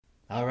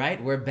All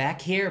right, we're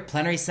back here,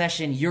 plenary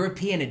session,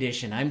 European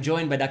edition. I'm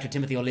joined by Dr.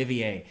 Timothy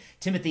Olivier.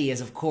 Timothy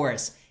is, of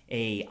course,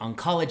 a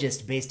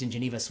oncologist based in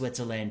Geneva,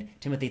 Switzerland.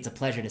 Timothy, it's a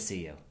pleasure to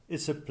see you.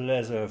 It's a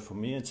pleasure for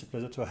me. It's a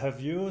pleasure to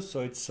have you. So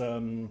it's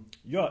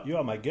you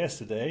are my guest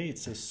today.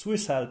 It's a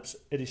Swiss Alps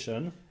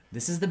edition.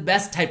 This is the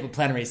best type of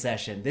plenary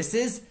session. This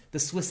is the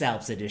Swiss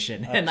Alps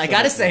edition. Absolutely. And I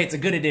gotta say, it's a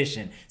good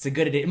edition. It's a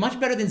good edition. Much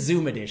better than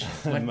Zoom edition.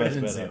 Much better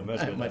than Zoom.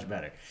 Much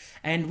better.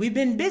 And we've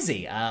been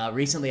busy.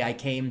 Recently, I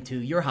came to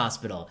your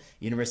hospital,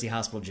 University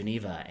Hospital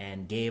Geneva,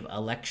 and gave a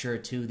lecture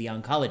to the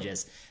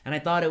oncologists. And I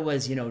thought it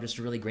was, just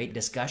a really great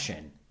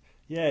discussion.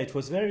 Yeah, it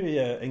was very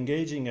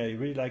engaging. I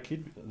really like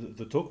it.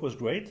 The talk was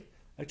great.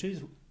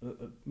 Actually,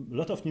 a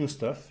lot of new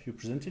stuff you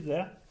presented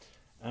there.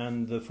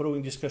 And the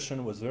following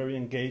discussion was very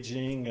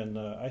engaging, and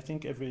I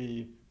think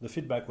the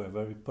feedback were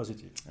very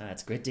positive.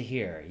 That's great to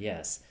hear.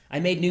 Yes, I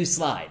made new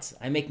slides.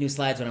 I make new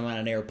slides when I'm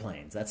on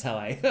airplanes. That's how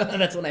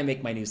that's when I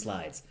make my new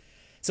slides.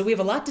 So we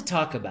have a lot to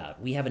talk about.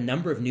 We have a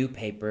number of new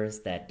papers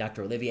that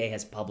Dr. Olivier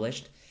has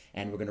published,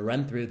 and we're going to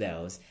run through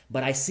those.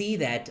 But I see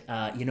that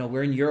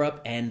we're in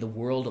Europe, and the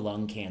World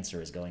Lung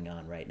Cancer is going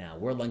on right now.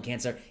 World Lung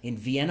Cancer in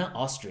Vienna,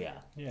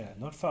 Austria. Yeah,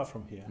 not far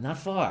from here. Not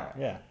far.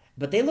 Yeah.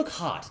 But they look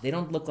hot. They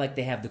don't look like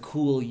they have the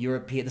cool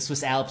European, the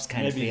Swiss Alps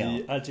kind of feel.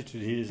 Maybe the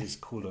altitude here is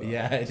cooler.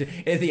 Yeah,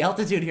 the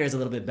altitude here is a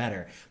little bit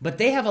better. But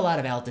they have a lot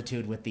of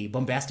altitude with the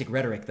bombastic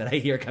rhetoric that I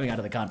hear coming out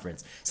of the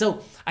conference.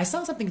 So I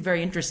saw something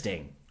very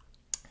interesting.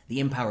 The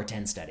Empower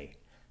 10 study.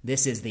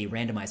 This is the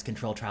randomized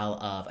control trial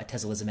of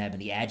atezolizumab in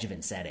the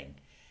adjuvant setting.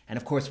 And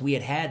of course, we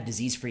had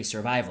disease-free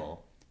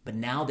survival, but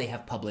now they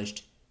have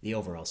published the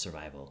overall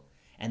survival.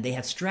 And they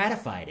have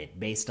stratified it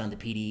based on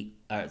TC,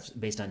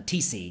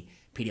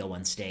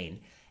 PD-L1 stain.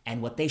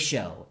 And what they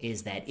show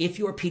is that if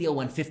you're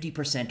PD-L1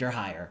 50% or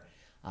higher,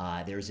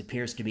 there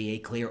appears to be a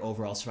clear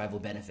overall survival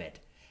benefit.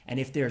 And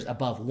if there's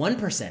above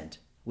 1%,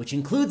 which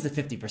includes the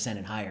 50%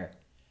 and higher,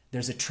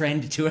 there's a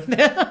trend to it.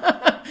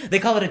 They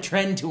call it a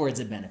trend towards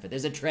a benefit.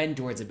 There's a trend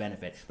towards a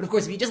benefit. But of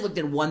course, if you just looked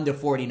at 1 to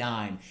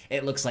 49,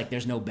 it looks like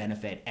there's no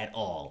benefit at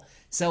all.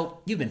 So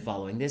you've been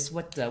following this.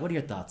 What are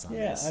your thoughts on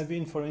this? Yeah, I've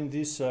been following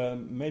this.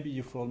 Maybe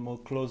you follow more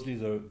closely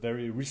the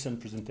very recent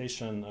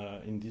presentation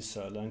in this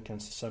lung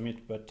cancer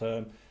summit. But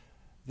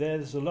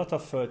there's a lot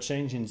of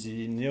change in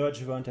the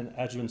neoadjuvant and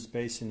adjuvant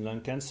space in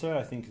lung cancer.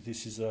 I think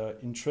this is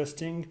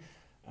interesting.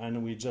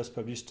 And we just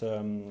published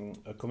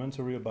a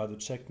commentary about the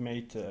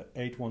Checkmate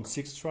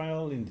 816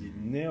 trial in the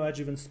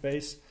neoadjuvant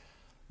space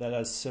that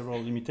has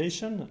several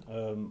limitations.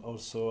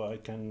 Also, I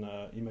can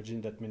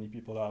imagine that many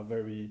people are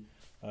very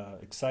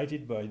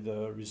excited by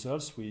the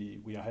results.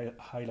 We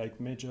highlight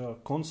major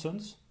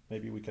concerns.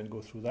 Maybe we can go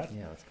through that.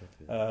 Yeah, let's go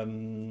through that.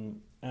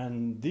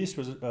 And this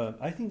was,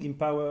 I think,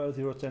 Empower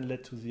 010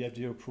 led to the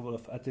FDA approval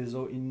of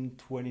Atezo in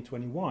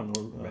 2021.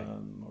 Right.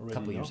 Already, a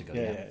couple years ago.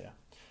 Yeah.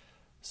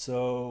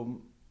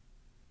 So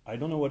I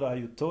don't know what are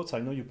your thoughts. I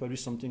know you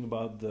published something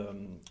about the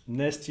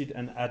nested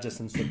and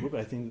adjacent subgroup.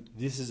 I think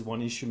this is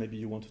one issue maybe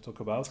you want to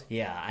talk about.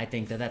 Yeah, I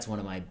think that's one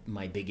of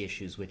my big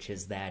issues, which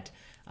is that,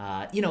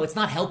 it's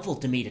not helpful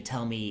to me to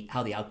tell me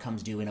how the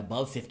outcomes do in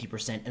above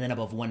 50% and then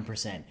above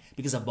 1%,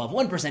 because above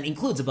 1%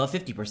 includes above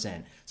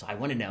 50%. So I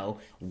want to know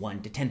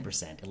 1 to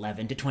 10%,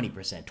 11 to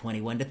 20%,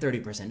 21 to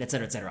 30%, et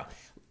cetera, et cetera.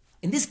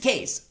 In this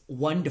case,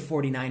 1 to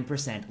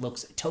 49%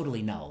 looks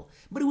totally null.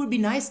 But it would be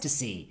nice to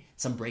see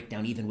some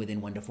breakdown even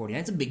within 1 to 49.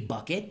 It's a big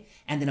bucket.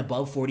 And then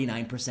above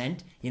 49%,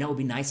 it would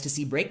be nice to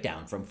see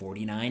breakdown from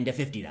 49 to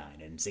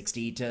 59 and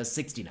 60 to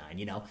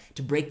 69,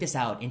 to break this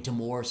out into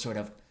more sort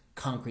of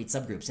concrete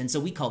subgroups. And so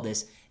we call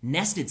this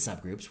nested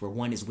subgroups, where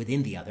one is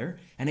within the other,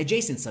 and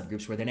adjacent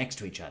subgroups where they're next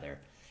to each other.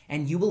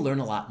 And you will learn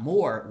a lot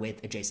more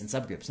with adjacent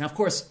subgroups. Now, of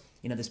course,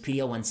 this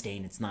PD-L1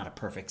 stain, it's not a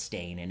perfect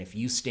stain. And if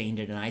you stained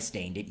it and I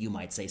stained it, you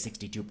might say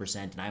 62%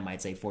 and I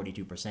might say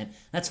 42%.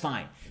 That's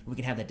fine. We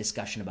can have that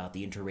discussion about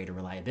the inter-rater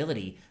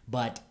reliability.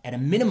 But at a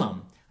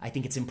minimum, I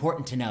think it's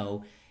important to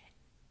know,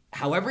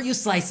 however you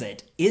slice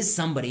it, is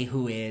somebody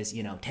who is,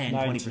 10,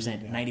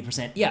 20%,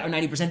 90%, or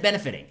 90%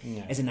 benefiting.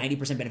 Yeah. Is a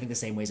 90% benefiting the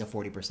same way as a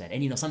 40%?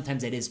 And,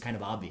 sometimes it is kind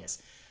of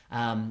obvious.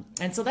 And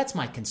so that's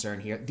my concern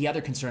here. The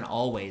other concern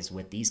always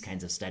with these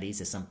kinds of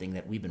studies is something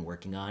that we've been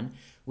working on,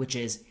 which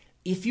is,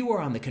 if you are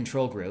on the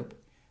control group,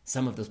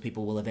 some of those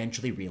people will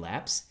eventually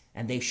relapse,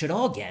 and they should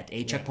all get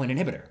a checkpoint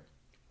inhibitor.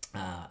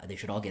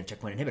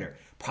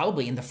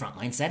 Probably in the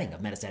frontline setting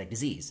of metastatic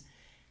disease.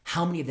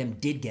 How many of them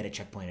did get a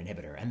checkpoint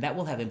inhibitor? And that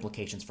will have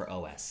implications for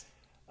OS.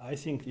 I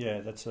think,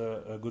 that's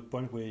a good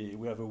point. We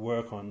have a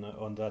work on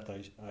that.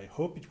 I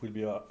hope it will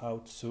be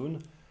out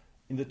soon.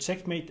 In the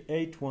Checkmate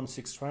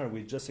 816 trial,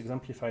 we just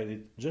exemplified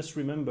it. Just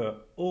remember,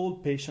 all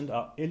patients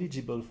are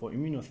eligible for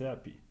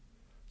immunotherapy.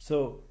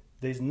 So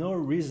there's no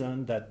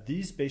reason that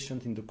these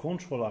patients in the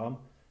control arm,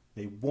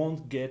 they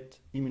won't get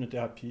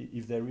immunotherapy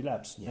if they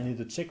relapse. Yeah. And in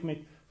the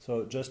Checkmate,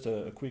 so just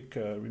a quick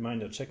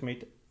reminder,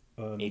 Checkmate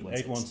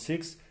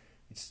 816,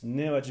 it's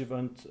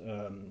neoadjuvant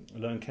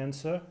lung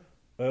cancer,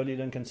 early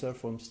lung cancer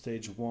from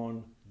stage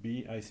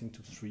 1B, I think,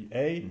 to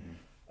 3A.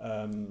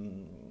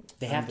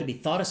 They have to be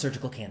thought a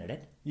surgical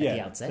candidate at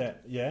the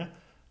outset.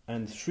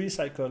 and 3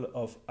 cycles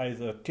of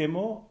either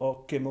chemo or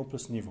chemo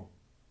plus nivo.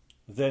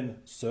 Then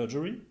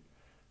surgery,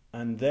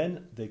 and then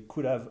they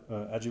could have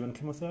adjuvant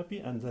chemotherapy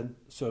and then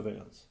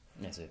surveillance.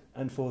 That's it.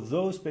 And for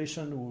those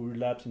patients who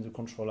relapse in the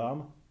control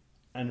arm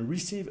and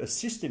receive a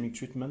systemic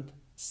treatment,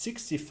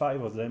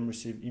 65 of them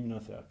receive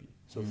immunotherapy.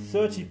 So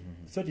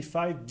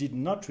 35 did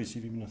not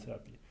receive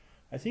immunotherapy.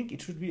 I think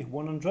it should be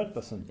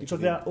 100% because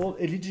they are all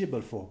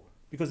eligible for,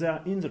 because they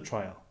are in the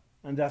trial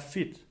and they are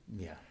fit.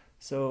 Yeah.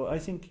 So I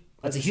think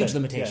that's a huge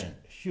limitation.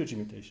 Yeah, huge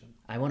limitation.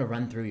 I want to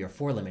run through your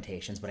 4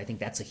 limitations, but I think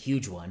that's a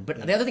huge one. But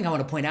the other thing I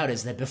want to point out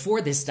is that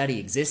before this study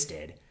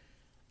existed,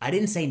 I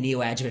didn't say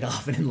neoadjuvant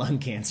often in lung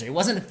cancer. It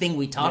wasn't a thing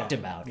we talked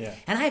about. Yeah.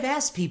 And I've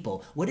asked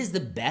people, what is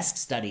the best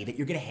study that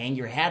you're going to hang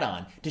your hat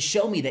on to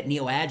show me that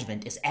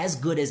neoadjuvant is as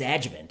good as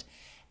adjuvant?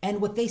 And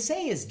what they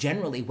say is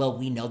generally, well,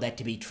 we know that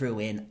to be true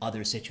in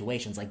other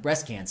situations like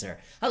breast cancer.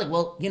 I was like,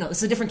 well,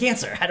 it's a different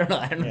cancer. I don't know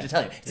what to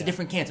tell you. It's a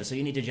different cancer, so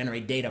you need to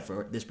generate data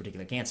for this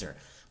particular cancer.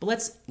 But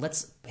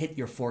let's hit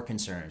your 4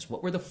 concerns.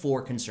 What were the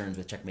 4 concerns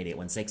with Checkmate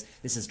 816?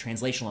 This is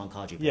translational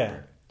oncology paper. Yeah,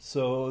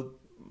 so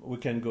we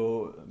can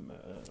go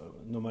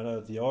no matter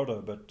the order,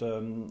 but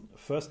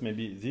first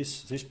maybe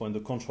this point,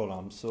 the control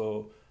arm.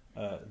 So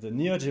the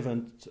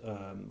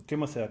neoadjuvant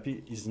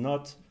chemotherapy is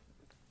not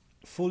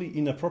fully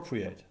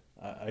inappropriate.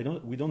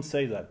 We don't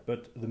say that,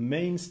 but the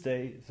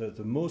mainstay,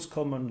 the most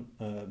common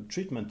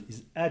treatment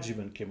is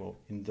adjuvant chemo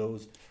in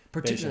those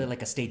particularly patients.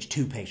 Like a stage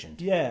 2 patient.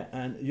 Yeah,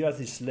 and you have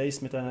this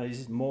LACE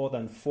meta-analysis, more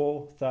than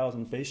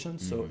 4,000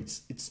 patients, so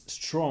it's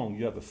strong.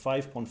 You have a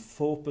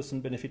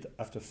 5.4% benefit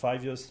after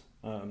 5 years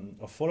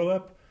of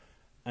follow-up,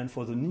 and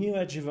for the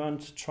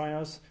neoadjuvant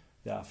trials,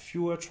 there are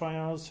fewer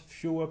trials,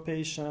 fewer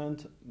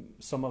patients.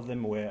 Some of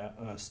them were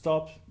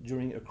stopped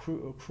during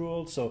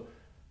accrual, so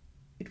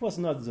it was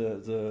not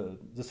the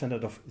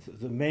standard of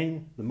the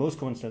most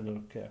common standard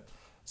of care.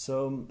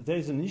 So there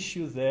is an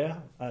issue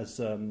there,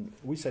 as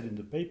we said in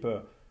the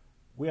paper.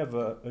 We have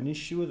an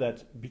issue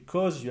that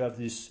because you have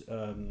this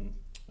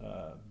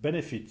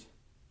benefit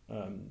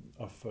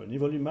of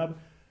nivolumab,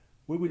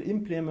 we will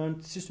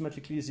implement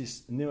systematically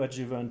this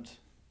neoadjuvant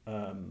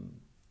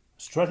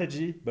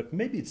strategy, but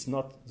maybe it's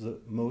not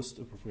the most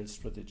appropriate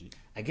strategy.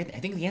 I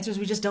think the answer is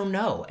we just don't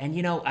know. And,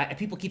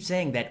 people keep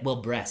saying that, well,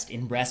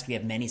 in breast, we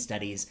have many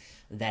studies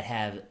that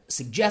have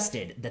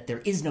suggested that there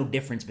is no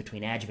difference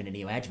between adjuvant and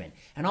neoadjuvant.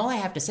 And all I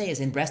have to say is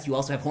in breast, you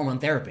also have hormone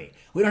therapy.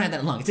 We don't have that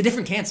in lung. It's a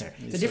different cancer.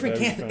 It's a different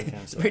cancer.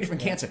 It's a very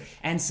different cancer.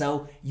 And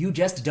so you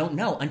just don't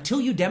know until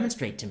you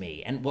demonstrate to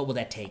me. And what will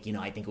that take?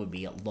 I think it would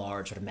be a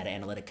large sort of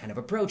meta-analytic kind of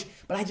approach.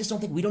 But I just don't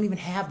think we don't even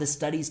have the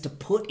studies to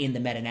put in the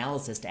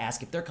meta-analysis to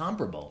ask if they're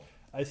comparable.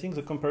 I think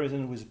the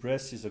comparison with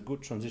breast is a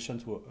good transition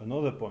to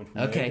another point.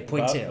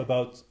 Point 2.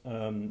 About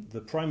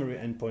the primary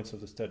endpoints of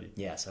the study.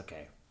 Yes,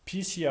 okay.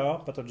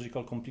 PCR,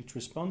 pathological complete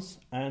response,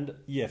 and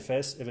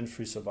EFS,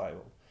 event-free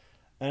survival.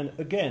 And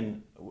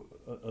again,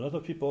 a lot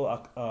of people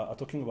are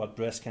talking about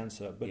breast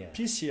cancer, but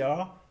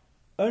PCR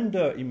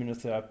under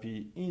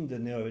immunotherapy in the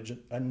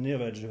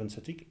neoadjuvant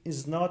setting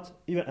is not,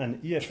 even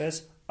an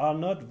EFS are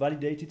not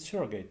validated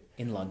surrogate.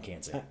 In lung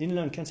cancer. In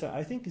lung cancer,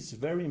 I think it's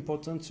very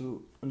important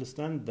to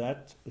understand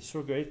that a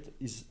surrogate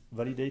is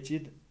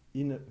validated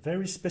in a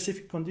very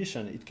specific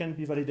condition. It can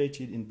be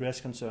validated in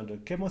breast cancer under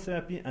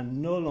chemotherapy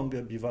and no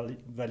longer be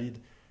valid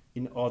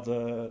in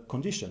other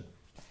conditions.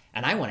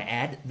 And I want to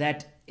add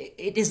that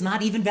it is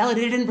not even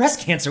validated in breast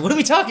cancer. What are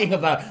we talking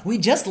about? We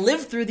just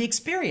lived through the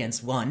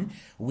experience. One,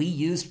 we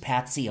used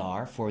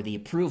PATCR for the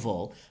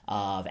approval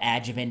of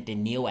adjuvant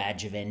and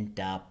neoadjuvant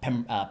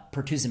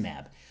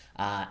pertuzumab.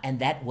 And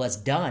that was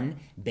done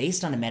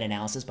based on a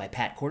meta-analysis by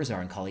Pat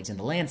Cortazar and colleagues in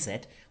The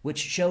Lancet, which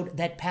showed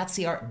that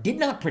PATCR did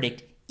not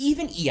predict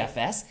even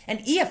EFS, and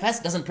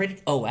EFS doesn't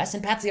predict OS,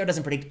 and PATCR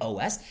doesn't predict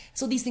OS,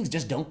 so these things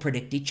just don't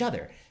predict each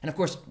other. And of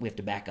course, we have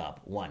to back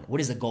up. One, what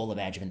is the goal of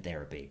adjuvant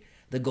therapy?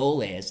 The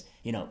goal is,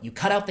 you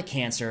cut out the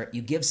cancer,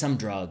 you give some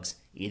drugs,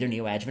 either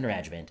neoadjuvant or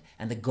adjuvant,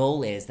 and the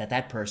goal is that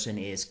that person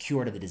is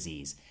cured of the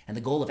disease. And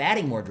the goal of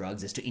adding more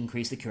drugs is to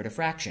increase the curative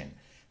fraction.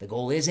 The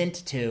goal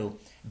isn't to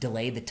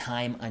delay the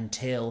time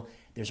until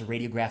there's a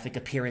radiographic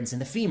appearance in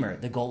the femur.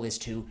 The goal is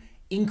to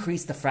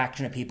increase the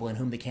fraction of people in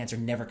whom the cancer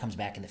never comes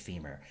back in the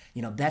femur.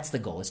 That's the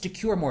goal, is to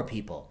cure more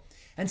people.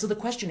 And so the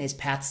question is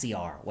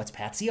PATCR. What's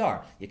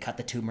PATCR? You cut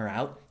the tumor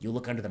out, you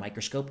look under the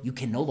microscope, you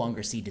can no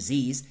longer see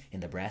disease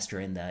in the breast or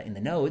in the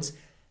nodes.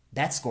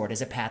 That's scored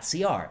as a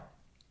PATCR.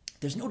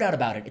 There's no doubt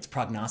about it, it's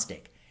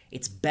prognostic.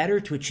 It's better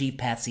to achieve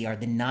PATCR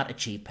than not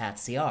achieve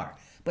PATCR.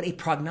 But a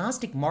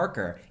prognostic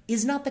marker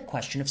is not the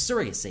question of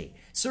surrogacy.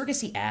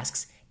 Surrogacy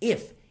asks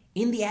if,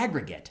 in the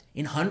aggregate,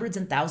 in hundreds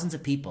and thousands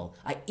of people,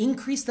 I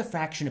increase the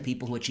fraction of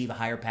people who achieve a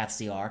higher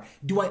PATCR,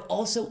 do I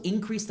also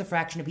increase the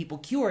fraction of people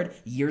cured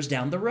years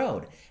down the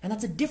road? And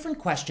that's a different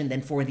question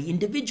than for the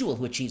individual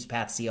who achieves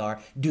PATCR,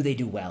 do they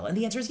do well? And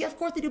the answer is, yeah, of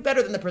course they do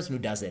better than the person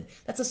who doesn't.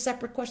 That's a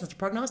separate question. That's a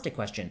prognostic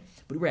question.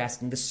 But we're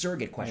asking the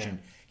surrogate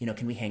question,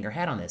 can we hang our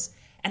hat on this?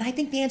 And I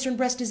think the answer in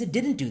breast is it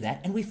didn't do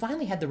that. And we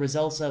finally had the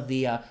results of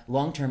the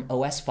long-term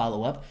OS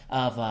follow-up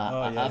of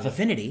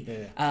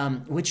Affinity,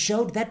 which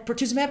showed that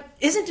pertuzumab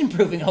isn't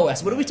improving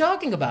OS. What are we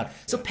talking about?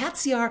 So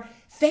PATCR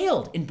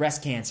failed in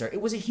breast cancer.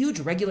 It was a huge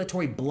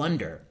regulatory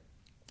blunder.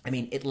 I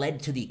mean, it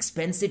led to the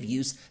expensive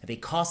use of a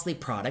costly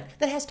product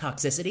that has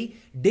toxicity,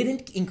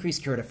 didn't increase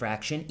curative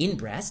fraction in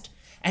breast,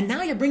 and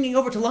now you're bringing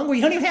over to lung where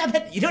you don't even have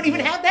that. You don't even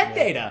have that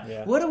data.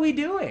 Yeah. What are we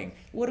doing?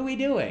 What are we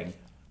doing?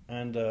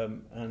 And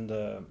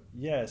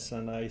yes,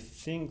 and I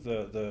think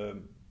the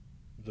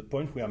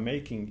point we are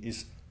making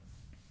is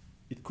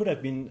it could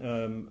have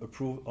been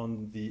approved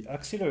on the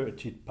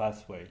accelerated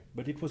pathway,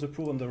 but it was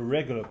approved on the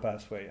regular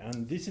pathway.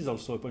 And this is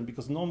also a point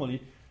because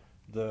normally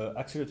the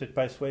accelerated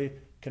pathway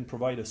can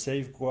provide a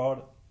safeguard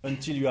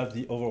until you have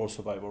the overall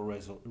survival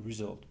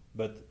result.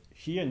 But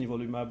here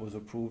nivolumab was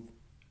approved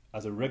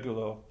as a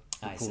regular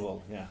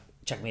approval. Yeah.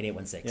 Checkmate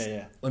 816.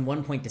 Yeah. And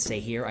one point to say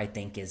here, I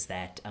think, is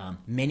that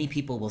many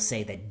people will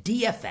say that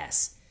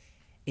DFS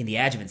in the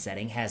adjuvant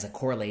setting has a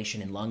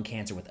correlation in lung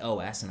cancer with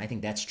OS, and I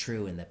think that's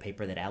true in the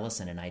paper that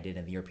Allison and I did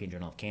in the European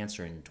Journal of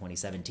Cancer in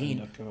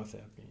 2017. Under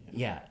chemotherapy.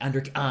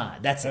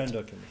 That's it.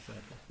 Under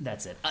chemotherapy.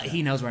 That's it.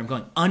 He knows where I'm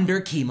going. Under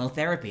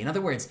chemotherapy. In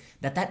other words,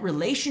 that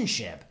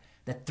relationship,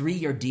 that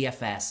 3-year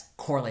DFS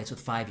correlates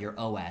with 5-year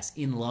OS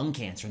in lung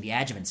cancer in the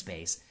adjuvant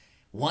space.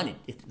 One,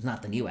 it's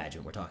not the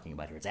neoadjuvant we're talking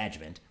about here. It's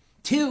adjuvant.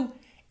 2,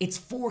 it's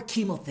for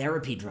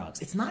chemotherapy drugs.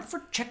 It's not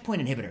for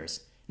checkpoint inhibitors.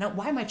 Now,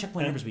 why might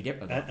checkpoint inhibitors be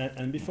different?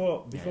 And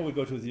before we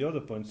go to the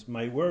other points,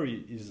 my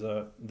worry is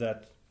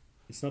that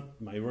it's not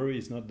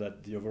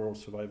that the overall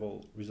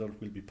survival result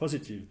will be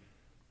positive.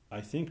 I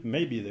think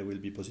maybe they will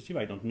be positive.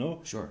 I don't know.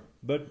 Sure.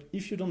 But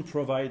if you don't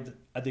provide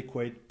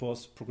adequate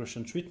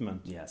post-progression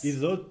treatment, if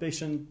those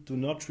patients do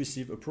not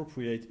receive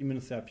appropriate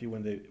immunotherapy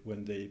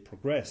when they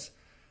progress,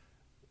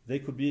 they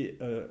could be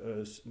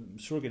a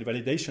surrogate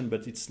validation,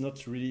 but it's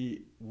not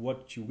really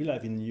what you will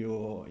have in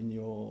your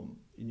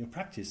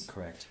practice.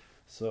 Correct.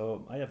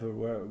 So I have a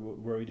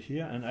worried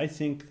here, and I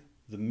think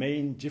the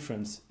main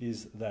difference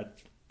is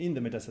that in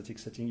the metastatic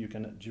setting, you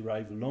can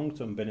derive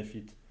long-term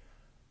benefit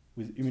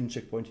with immune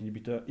checkpoint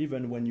inhibitor,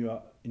 even when you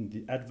are in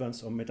the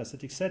advanced or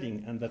metastatic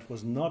setting, and that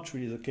was not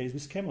really the case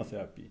with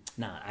chemotherapy.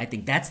 No, I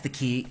think that's the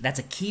key. That's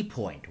a key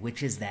point,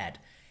 which is that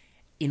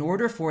in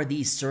order for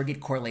these surrogate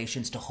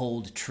correlations to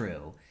hold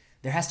true,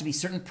 there has to be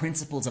certain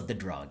principles of the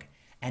drug,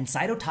 and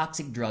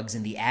cytotoxic drugs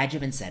in the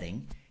adjuvant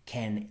setting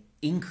can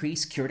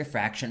increase curative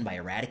fraction by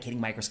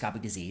eradicating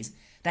microscopic disease.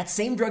 That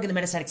same drug in the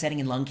metastatic setting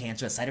in lung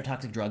cancer, a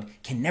cytotoxic drug,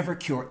 can never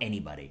cure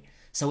anybody.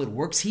 So it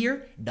works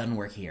here, doesn't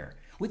work here.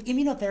 With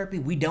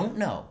immunotherapy, we don't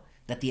know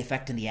that the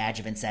effect in the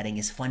adjuvant setting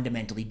is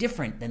fundamentally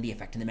different than the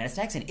effect in the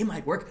metastatic setting. It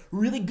might work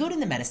really good in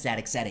the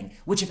metastatic setting,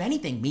 which, if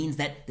anything, means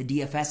that the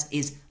DFS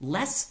is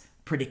less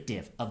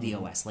predictive of the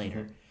OS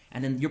later.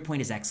 And then your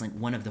point is excellent.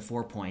 One of the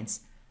 4 points,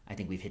 I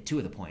think we've hit 2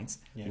 of the points.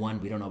 Yeah. 1,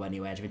 we don't know about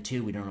neoadjuvant.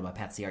 2, we don't know about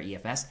PATCR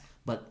EFS.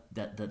 But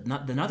the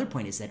another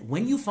point is that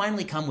when you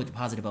finally come with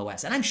positive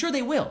OS, and I'm sure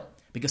they will,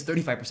 because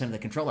 35% of the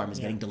control arm is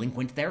getting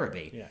delinquent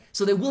therapy. Yeah.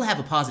 So they will have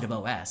a positive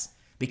OS,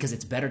 because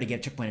it's better to get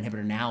a checkpoint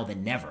inhibitor now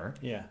than never.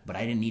 Yeah. But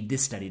I didn't need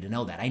this study to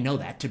know that. I know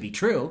that to be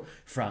true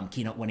from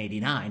Keynote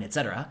 189,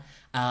 etc.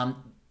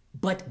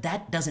 But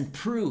that doesn't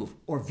prove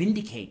or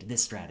vindicate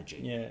this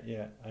strategy.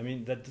 Yeah. I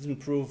mean, that doesn't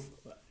prove.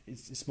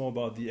 It's more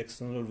about the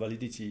external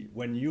validity.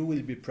 When you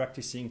will be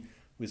practicing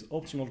with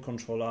optimal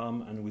control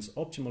arm and with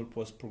optimal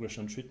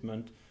post-progression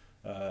treatment,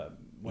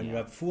 when you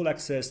have full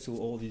access to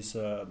all these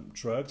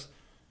drugs,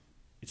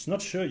 it's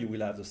not sure you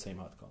will have the same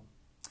outcome.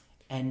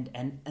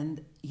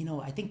 And you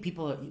know, I think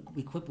people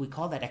we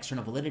call that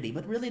external validity,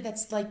 but really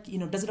that's like, you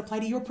know, does it apply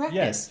to your practice?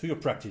 Yes, to your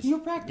practice. Your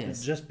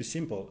practice. Just be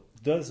simple.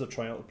 Does the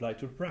trial apply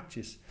to the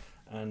practice?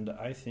 And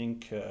I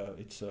think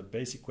it's a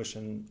basic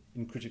question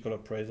in critical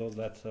appraisal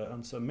that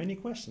answers many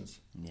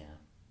questions. Yeah.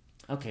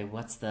 Okay,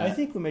 what's the... I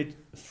think we made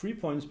 3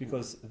 points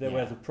because there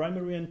were the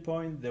primary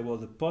endpoint, there was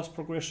the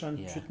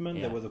post-progression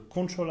treatment, there was a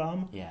control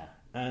arm. Yeah.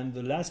 And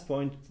the last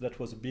point that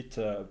was a bit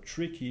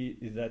tricky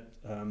is that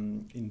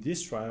in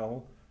this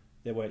trial,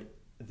 there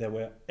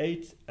were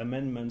 8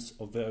 amendments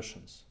or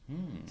versions.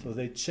 So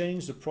they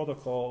changed the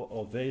protocol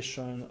or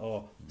version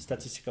or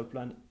statistical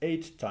plan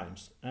 8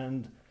 times.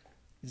 And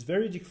it's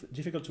very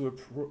difficult to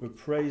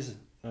appraise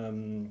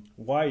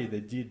why they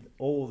did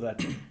all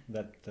that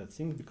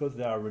thing, because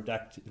they are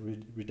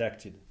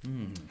redacted.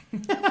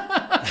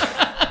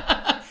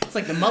 It's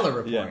like the Mueller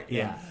report.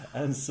 Yeah.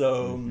 And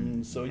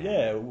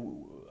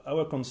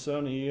our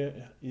concern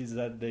here is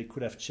that they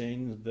could have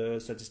changed the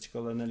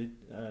statistical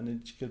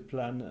analytical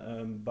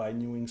plan by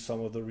knowing some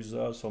of the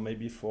results, or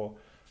maybe for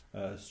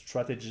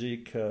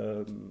strategic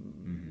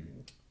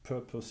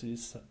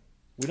purposes.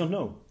 We don't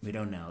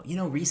know. You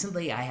know,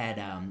 recently I had,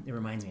 it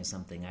reminds me of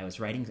something. I was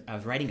writing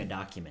a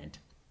document,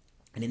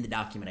 and in the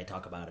document I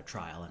talk about a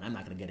trial, and I'm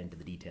not going to get into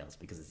the details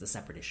because it's a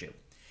separate issue.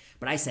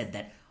 But I said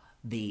that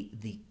the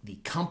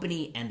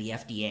company and the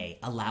FDA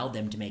allowed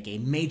them to make a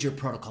major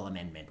protocol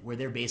amendment where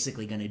they're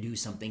basically going to do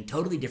something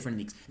totally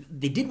different.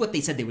 They did what they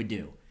said they would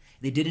do.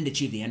 they didn't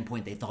achieve the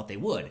endpoint they thought they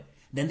would,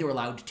 then they were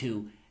allowed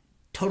to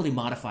totally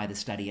modify the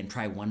study and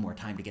try one more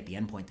time to get the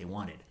endpoint they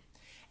wanted.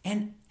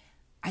 And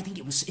I think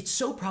it's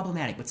so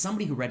problematic. But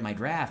somebody who read my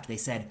draft, they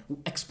said,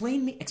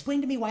 explain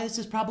to me why this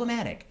is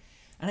problematic.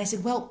 And I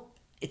said, well,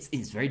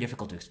 it's very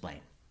difficult to explain,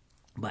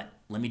 but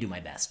let me do my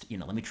best.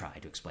 Let me try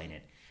to explain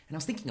it. And I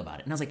was thinking about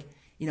it, and I was like,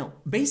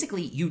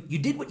 basically you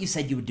did what you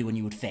said you would do and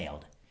you had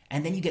failed,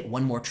 and then you get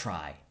one more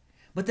try.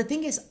 But the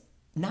thing is,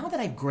 now that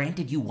I've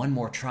granted you one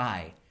more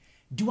try,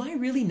 do I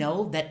really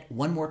know that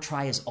one more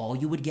try is all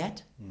you would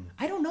get?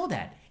 I don't know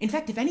that. In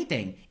fact, if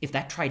anything, if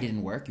that try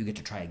didn't work, you get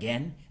to try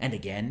again and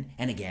again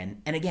and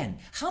again and again.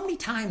 How many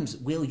times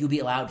will you be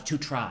allowed to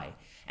try?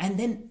 And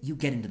then you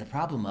get into the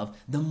problem of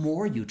the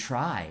more you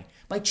try,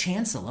 by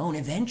chance alone,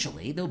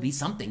 eventually there'll be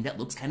something that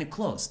looks kind of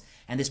close.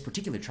 And this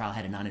particular trial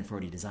had a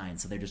non-inferiority design,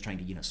 so they're just trying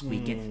to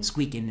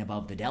squeak in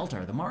above the delta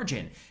or the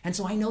margin. And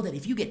so I know that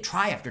if you get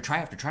try after try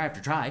after try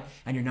after try,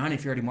 and your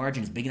non-inferiority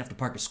margin is big enough to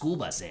park a school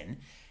bus in,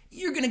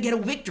 you're going to get a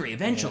victory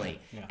eventually.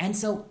 Yeah. And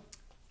so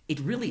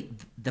it really,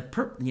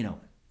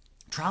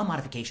 trial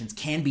modifications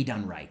can be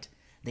done right.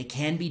 They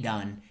can be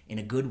done in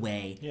a good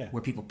way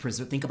where people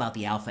think about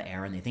the alpha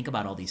error and they think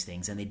about all these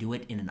things and they do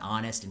it in an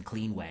honest and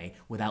clean way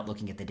without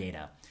looking at the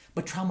data.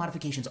 But trial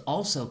modifications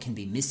also can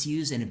be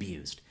misused and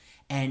abused.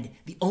 And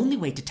the only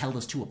way to tell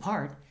those two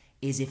apart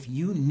is if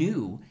you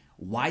knew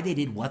why they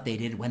did what they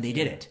did when they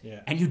did it.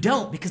 Yeah. And you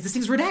don't, because this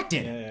thing's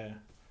redacted. Yeah.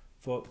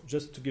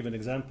 Just to give an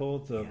example,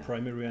 the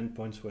primary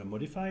endpoints were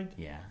modified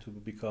to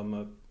become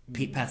a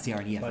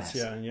PATH-CR and EFS.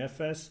 PATH-CR and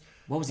EFS.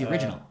 What was the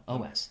original?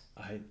 OS?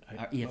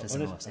 EFS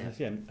and OS.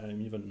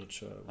 I'm even not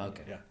sure.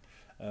 Okay.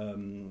 Yeah.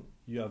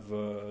 You have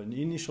an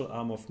initial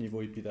arm of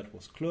NIVO-EP that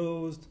was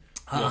closed.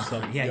 I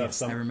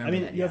remember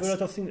that. You have a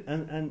lot of things,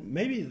 and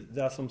maybe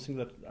there are some things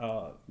that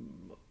are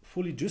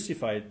fully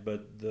justified,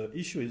 but the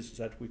issue is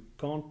that we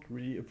can't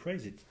really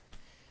appraise it.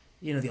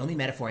 The only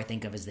metaphor I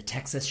think of is the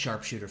Texas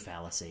sharpshooter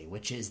fallacy,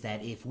 which is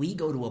that if we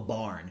go to a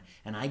barn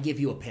and I give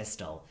you a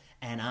pistol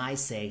and I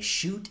say,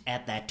 shoot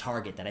at that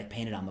target that I've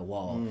painted on the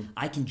wall,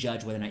 I can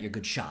judge whether or not you're a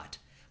good shot.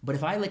 But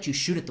if I let you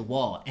shoot at the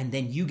wall and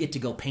then you get to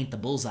go paint the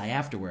bullseye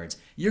afterwards,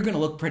 you're going to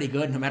look pretty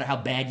good no matter how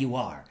bad you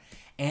are.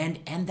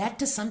 And that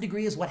to some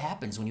degree is what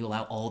happens when you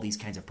allow all these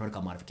kinds of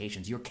protocol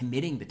modifications. You're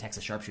committing the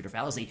Texas sharpshooter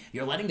fallacy.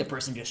 You're letting the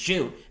person just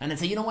shoot and then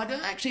say, you know what,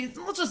 actually,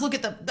 let's just look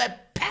at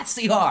that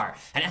PATH-CR.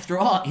 And after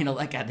all,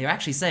 they're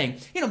actually saying,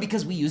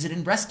 because we use it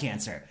in breast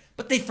cancer.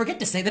 But they forget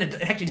to say that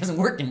it actually doesn't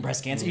work in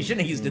breast cancer. You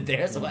shouldn't have used it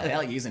there, so why the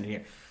hell are you using it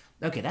here?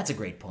 Okay, that's a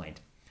great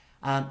point.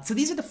 So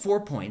these are the 4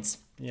 points.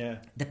 Yeah.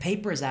 The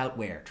paper is out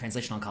where?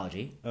 Translational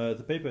Oncology?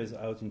 The paper is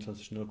out in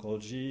Translational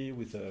Oncology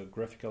with a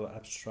graphical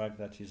abstract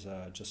that is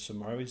just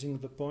summarizing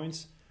the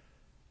points.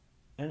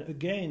 And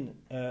again,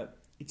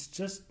 it's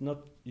just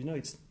not,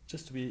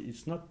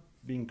 it's not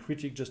being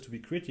critic just to be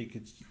critic.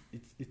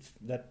 It's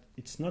that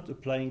it's not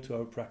applying to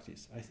our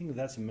practice. I think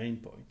that's the main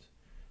point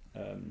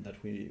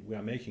that we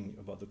are making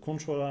about the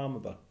control arm,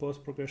 about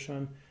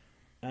post-progression.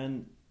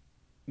 And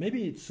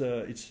maybe it's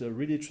a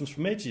really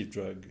transformative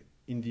drug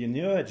in the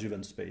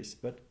neoadjuvant space,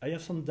 but I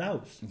have some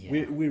doubts.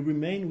 Yeah. We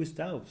remain with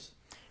doubts.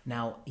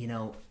 Now,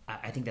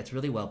 I think that's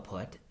really well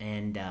put,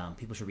 and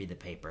people should read the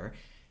paper.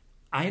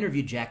 I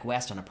interviewed Jack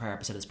West on a prior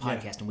episode of this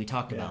podcast, and we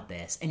talked about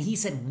this, and he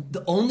said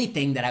the only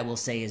thing that I will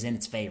say is in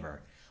its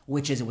favor,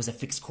 which is it was a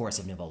fixed course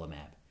of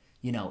nivolumab.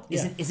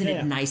 Isn't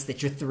it nice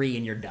that you're 3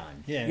 and you're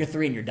done? Yeah. You're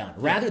 3 and you're done,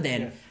 rather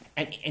than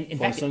and in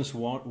for instance,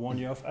 1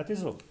 year of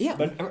atezol.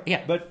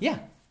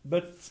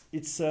 But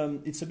it's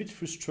a bit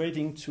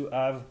frustrating to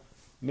have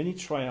many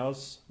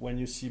trials when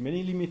you see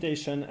many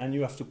limitations and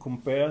you have to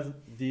compare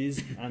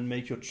these and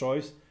make your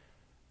choice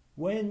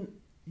when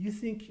you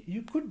think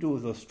you could do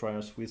those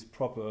trials with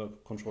proper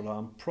control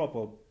arm,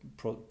 proper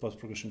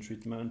post-progression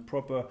treatment,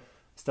 proper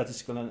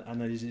statistical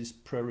analysis,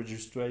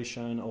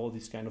 pre-registration, all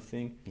this kind of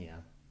thing. Yeah.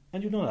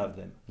 And you don't have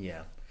them.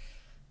 Yeah.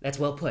 That's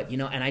well put.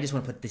 And I just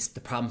want to put the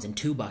problems in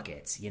 2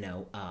 buckets.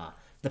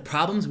 The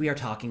problems we are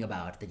talking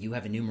about that you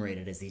have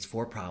enumerated as these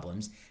 4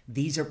 problems,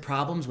 these are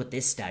problems with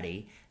this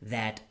study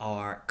that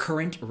our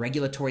current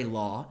regulatory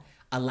law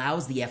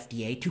allows the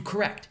FDA to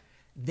correct.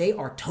 They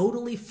are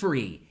totally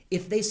free,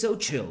 if they so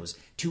choose,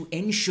 to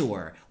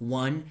ensure,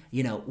 one,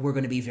 we're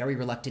going to be very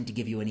reluctant to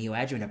give you a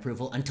neoadjuvant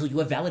approval until you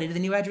have validated the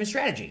neoadjuvant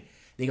strategy.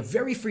 They are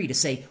very free to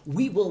say,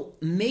 we will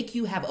make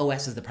you have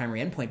OS as the primary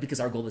endpoint because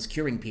our goal is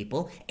curing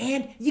people,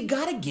 and you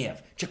got to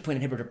give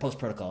checkpoint inhibitor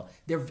post-protocol.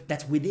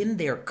 That's within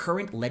their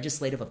current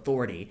legislative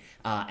authority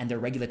and their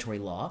regulatory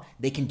law.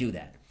 They can do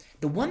that.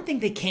 The one thing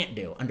they can't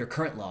do under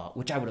current law,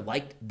 which I would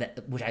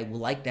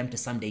like them to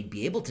someday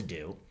be able to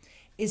do,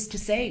 is to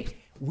say,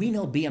 we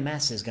know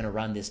BMS is going to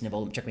run this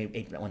nivolumab checkpoint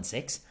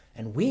 816,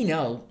 and we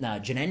know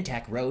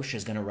Genentech, Roche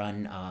is going to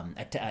run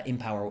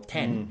Empower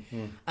 10.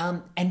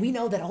 And we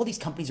know that all these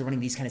companies are running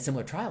these kind of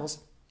similar trials.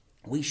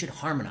 We should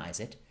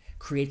harmonize it,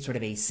 create sort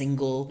of a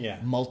single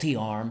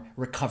multi-arm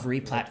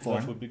recovery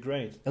platform. That would be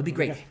great. That would be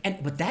great. Yeah.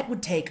 But that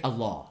would take a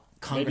law.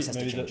 Congress has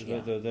to change.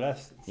 The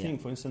last thing,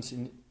 for instance,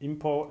 in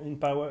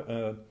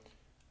Empower,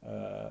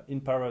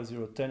 In Para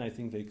 010, I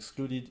think they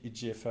excluded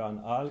EGFR and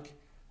ALK,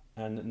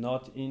 and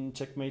not in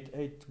Checkmate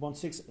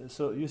 816.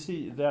 So you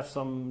see there are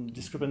some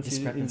discrepancies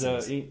in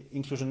the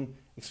inclusion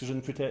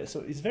criteria.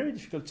 So it's very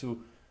difficult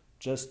to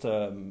just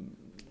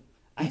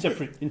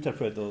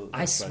interpret those.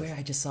 I swear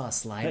I just saw a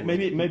slide.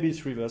 Maybe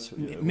it's reverse.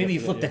 Maybe you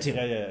flipped that too.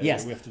 Yeah.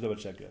 Yes. We have to double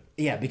check that.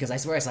 Yeah, because I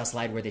swear I saw a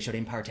slide where they showed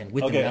IMpower 10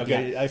 with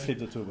Okay, I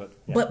flipped it too, but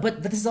yeah.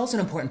 But this is also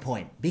an important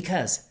point,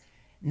 because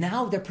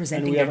now they're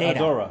presenting and we their have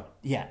data. Adora.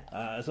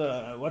 Yeah.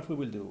 So what we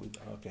will do with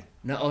okay.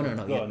 No.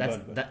 Go Yeah,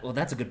 on.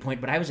 that's a good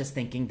point. But I was just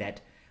thinking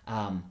that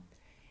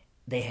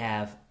they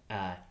have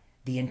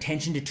the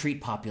intention to treat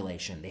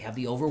population. They have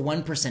the over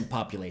 1%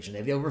 population. They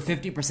have the over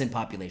 50%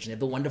 population. They have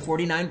the 1 to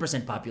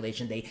 49%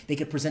 population. They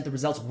could present the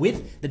results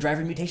with the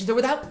driver mutations or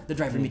without the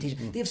driver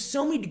mutation. They have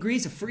so many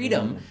degrees of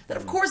freedom that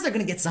of course they're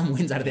going to get some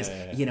wins out of this.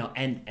 Yeah. You know,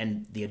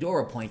 and the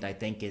Adora point, I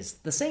think, is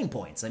the same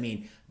points. I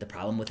mean, the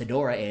problem with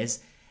Adora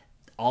is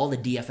all the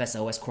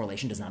DFS-OS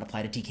correlation does not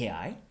apply to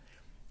TKI.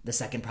 The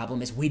second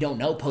problem is we don't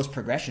know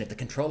post-progression if the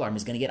control arm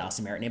is going to get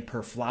osimertinib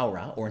per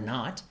FLAURA or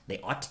not. They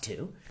ought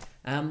to.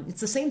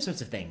 It's the same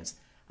sorts of things.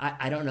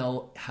 I don't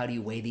know how do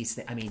you weigh these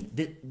things. I mean,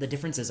 the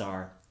differences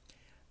are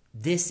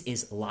this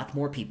is a lot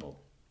more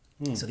people.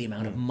 So the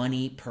amount of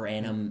money per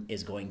annum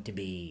is going to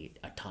be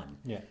a ton.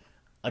 Yeah.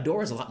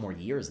 Adora is a lot more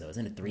years, though,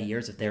 isn't it? 3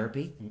 years of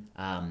therapy,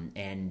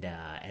 and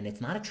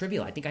it's not a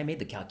trivial. I think I made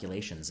the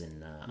calculations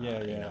in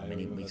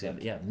many weeks.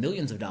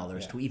 Millions of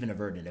dollars to even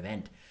avert an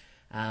event.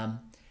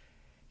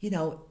 You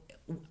know,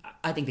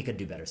 I think they could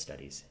do better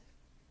studies.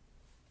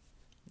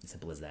 As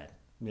simple as that.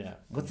 Yeah.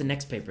 What's the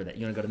next paper that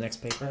you want to go to the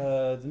next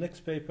paper? The next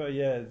paper,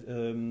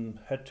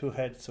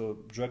 head-to-head, so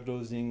drug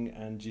dosing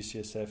and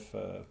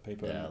GCSF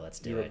paper. Yeah, let's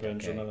do European it.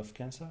 Okay. Journal of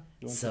Cancer.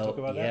 You want to talk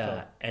about that?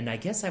 Yeah, and I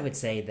guess I would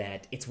say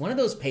that it's one of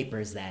those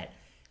papers that,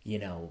 you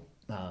know,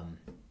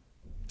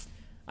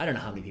 I don't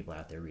know how many people are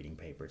out there reading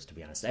papers, to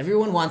be honest.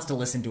 Everyone wants to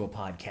listen to a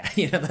podcast.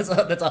 You know,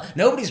 that's all.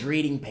 Nobody's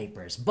reading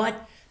papers,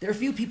 but there are a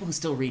few people who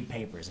still read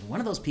papers, and one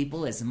of those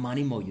people is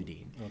Mani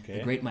Mohyuddin,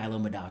 the great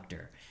myeloma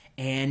doctor,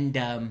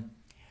 and.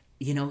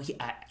 You know,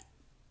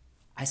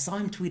 I saw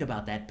him tweet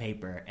about that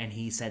paper, and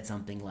he said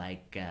something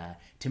like,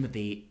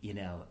 Timothy, you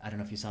know, I don't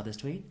know if you saw this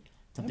tweet.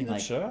 Something I'm not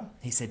like, sure.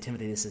 He said,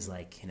 Timothy, this is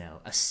like, you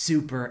know, a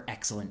super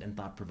excellent and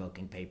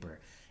thought-provoking paper.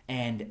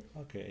 And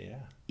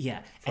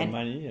yeah. From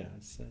Mani,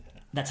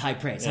 that's high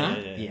praise, huh?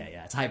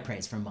 Yeah. It's high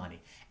praise from Mani.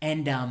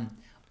 And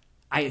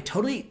I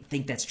totally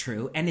think that's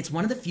true. And it's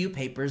one of the few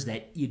papers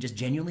that you just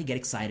genuinely get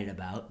excited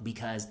about,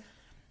 because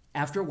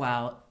after a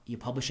while, you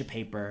publish a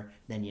paper,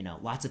 then, you know,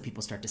 lots of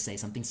people start to say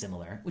something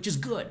similar, which is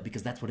good,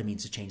 because that's what it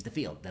means to change the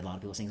field. That a lot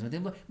of people are saying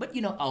something, but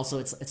you know, also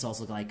it's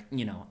also like,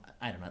 you know,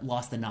 I don't know,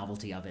 lost the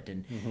novelty of it,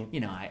 and you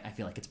know, I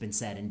feel like it's been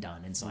said and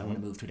done, and so I want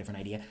to move to a different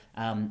idea.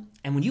 And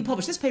when you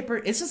publish this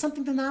paper, this is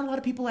something that not a lot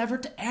of people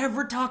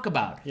ever talk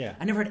about. Yeah,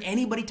 I never heard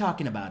anybody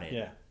talking about it.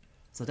 Yeah,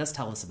 so just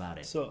tell us about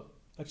it. So.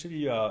 Actually,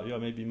 you are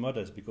maybe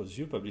modest, because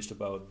you published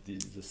about the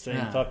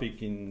same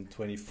topic in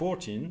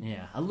 2014.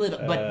 Yeah, a little,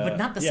 but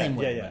not the same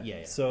way.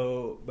 Yeah.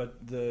 So, but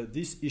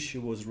this issue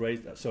was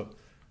raised. So,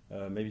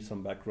 maybe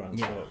some background.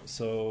 Yeah.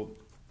 So,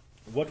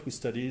 what we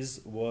studied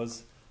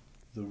was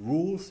the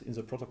rules in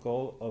the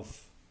protocol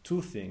of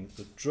two things: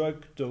 the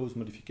drug dose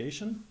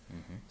modification.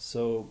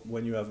 So,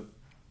 when you have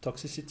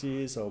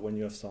toxicities, or when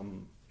you have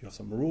some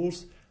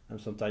rules, and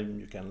sometimes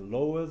you can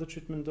lower the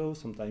treatment dose,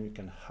 sometimes you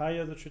can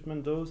higher the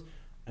treatment dose.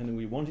 And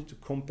we wanted to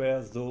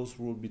compare those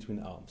rules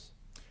between arms.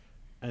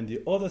 And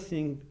the other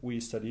thing we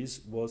studied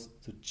was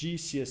the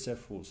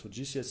GCSF rules. So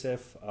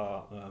GCSF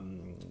are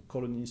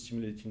colony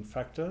stimulating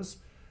factors,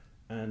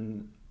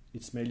 and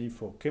it's mainly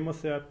for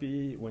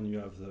chemotherapy when you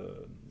have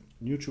the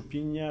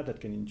neutropenia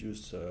that can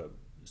induce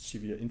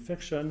severe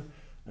infection.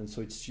 And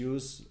so it's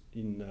used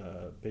in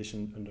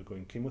patients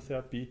undergoing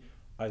chemotherapy,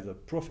 either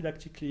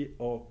prophylactically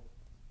or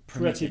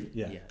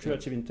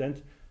curative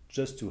intent,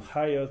 just to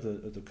higher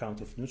the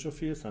count of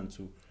neutrophils and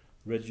to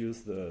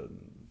reduce the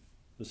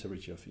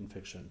severity of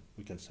infection,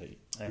 we can say.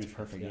 That's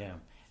perfect, yeah.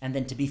 And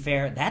then, to be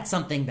fair, that's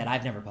something that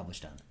I've never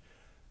published on.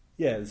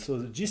 Yeah, so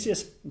the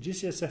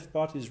GCSF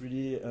part is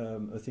really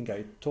a thing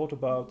I thought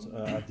about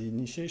at the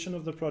initiation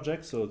of the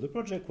project. So the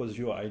project was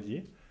your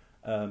idea,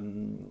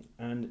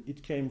 and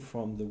it came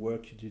from the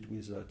work you did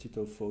with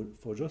Tito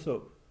Foggio.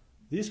 So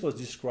this was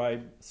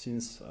described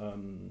since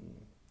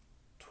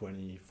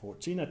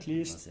 2014 at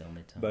least,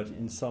 but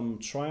in some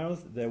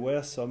trials there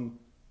were some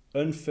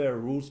unfair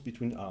rules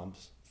between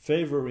arms,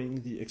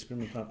 favoring the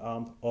experimental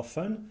arm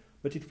often,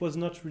 but it was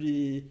not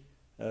really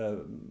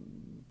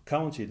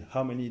counted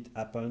how many it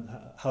happened,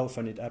 how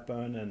often it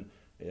happened, and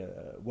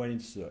when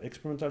it's the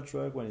experimental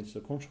drug, when it's the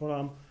control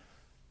arm.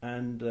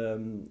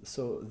 And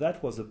so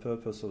that was the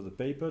purpose of the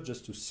paper,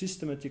 just to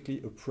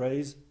systematically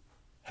appraise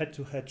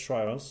head-to-head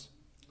trials.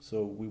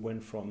 So we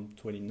went from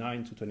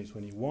 29 to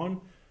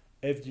 2021,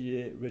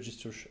 FDA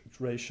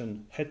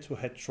registration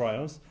head-to-head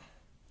trials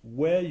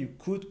where you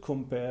could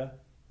compare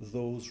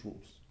those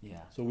rules.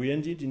 Yeah. So we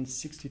ended in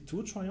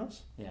 62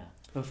 trials. Yeah.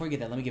 But before we get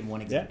that, let me give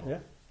one example.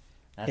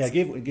 Yeah.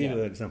 Give an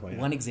example. Yeah.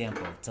 One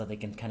example so they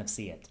can kind of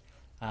see it.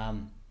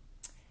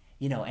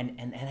 You know,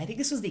 and I think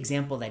this was the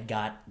example that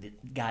got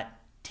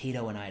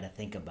Tito and I to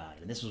think about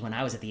it. And this was when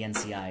I was at the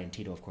NCI, and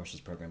Tito, of course, was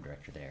program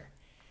director there.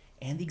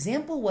 And the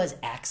example was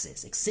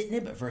Axis,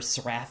 axitinib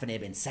versus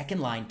sorafenib in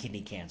second-line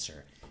kidney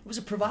cancer. It was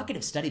a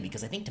provocative study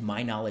because I think, to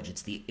my knowledge,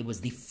 it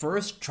was the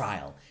first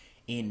trial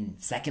in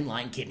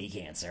second-line kidney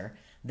cancer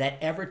that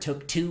ever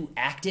took two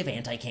active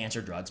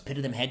anti-cancer drugs,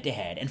 pitted them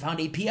head-to-head, and found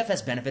a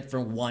PFS benefit for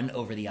one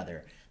over the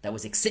other. That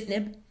was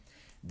axitinib.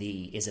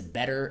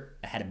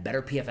 Had a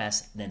better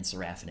PFS than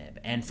sorafenib.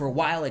 And for a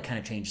while, it kind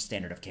of changed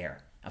standard of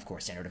care. Of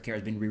course, standard of care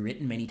has been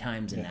rewritten many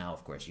times, and now,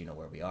 of course, you know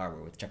where we are.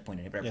 We're with checkpoint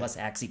inhibitor plus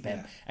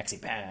Axipam,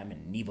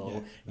 and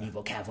Nivo,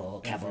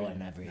 Cavo,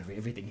 and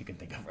everything you can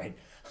think of, right?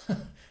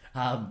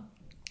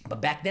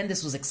 But back then,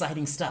 this was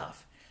exciting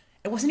stuff.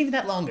 It wasn't even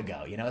that long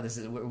ago, you know.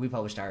 We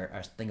published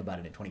our thing about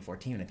it in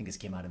 2014. I think this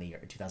came out in the year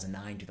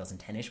 2009,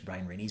 2010-ish.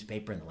 Brian Rainey's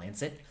paper in The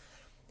Lancet.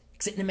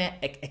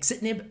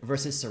 Axitinib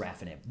versus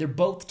sorafenib. They're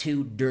both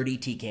two dirty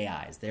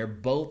TKIs. They're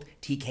both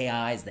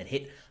TKIs that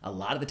hit a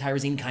lot of the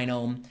tyrosine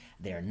kinome.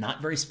 They're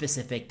not very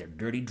specific. They're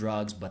dirty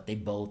drugs, but they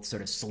both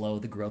sort of slow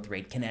the growth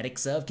rate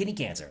kinetics of kidney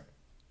cancer.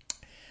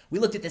 We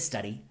looked at this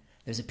study.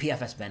 There's a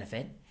PFS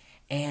benefit.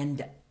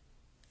 And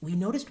we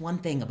noticed one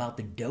thing about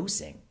the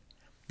dosing.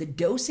 The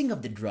dosing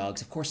of the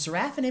drugs, of course,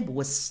 sorafenib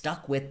was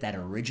stuck with that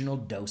original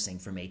dosing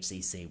from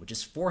HCC, which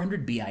is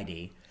 400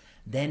 BID,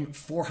 then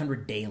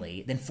 400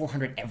 daily, then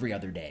 400 every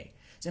other day.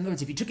 So in other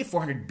words, if you took it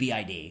 400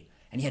 BID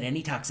and you had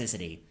any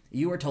toxicity,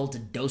 you were told to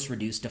dose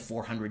reduce to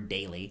 400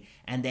 daily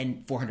and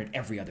then 400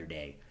 every other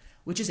day,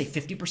 which is a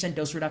 50%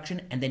 dose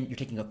reduction, and then you're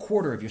taking a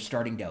quarter of your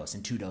starting dose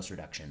in 2 dose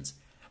reductions.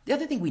 The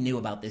other thing we knew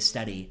about this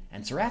study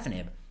and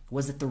sorafenib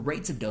was that the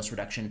rates of dose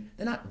reduction,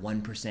 they're not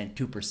 1%, 2%,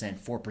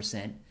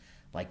 4%,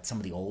 like some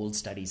of the old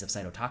studies of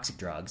cytotoxic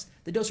drugs.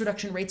 The dose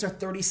reduction rates are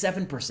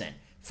 37%.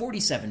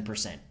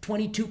 47%,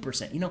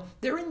 22%. You know,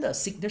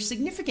 there's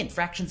significant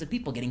fractions of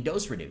people getting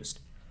dose reduced.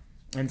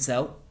 And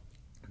so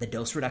the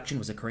dose reduction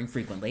was occurring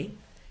frequently,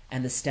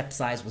 and the step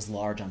size was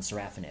large on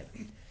sorafenib.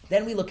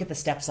 Then we look at the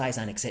step size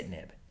on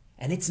axitinib,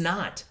 and it's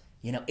not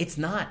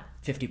 50%,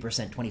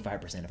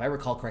 25%. If I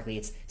recall correctly,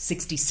 it's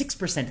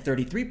 66%,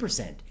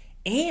 33%.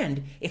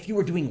 And if you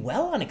were doing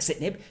well on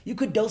axitinib, you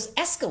could dose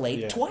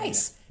escalate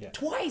twice.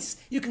 Twice.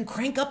 You can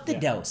crank up the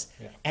dose.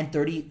 And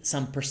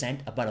 30-some%,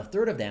 about a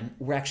third of them,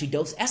 were actually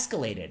dose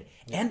escalated.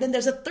 And then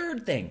there's a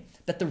third thing,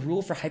 that the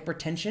rule for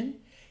hypertension,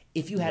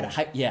 if you had the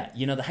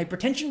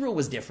hypertension rule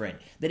was different.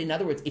 That in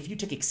other words, if you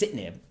took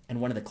axitinib, and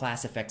one of the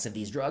class effects of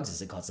these drugs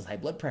is it causes high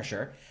blood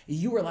pressure,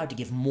 you were allowed to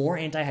give more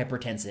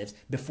antihypertensives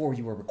before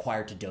you were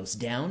required to dose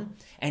down,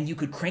 and you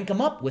could crank them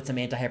up with some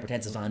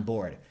antihypertensives on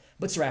board.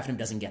 But sorafenib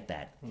doesn't get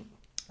that.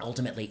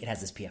 Ultimately, it has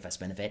this PFS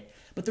benefit.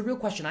 But the real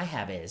question I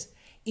have is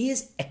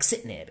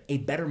axitinib a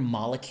better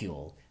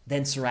molecule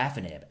than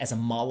sorafenib as a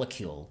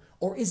molecule?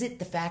 Or is it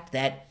the fact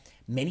that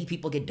many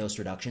people get dose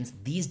reductions,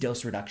 these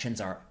dose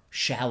reductions are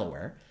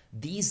shallower,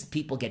 these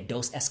people get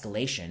dose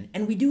escalation,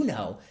 and we do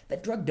know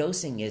that drug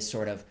dosing is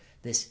sort of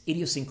this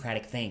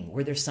idiosyncratic thing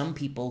where there's some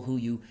people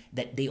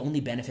that they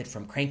only benefit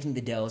from cranking the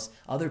dose,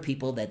 other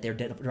people that they're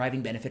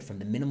deriving benefit from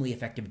the minimally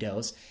effective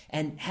dose,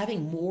 and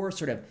having more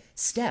sort of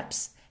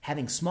steps,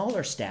 having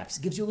smaller steps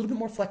gives you a little bit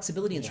more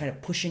flexibility in trying to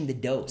pushing the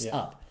dose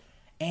up.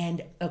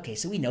 And okay,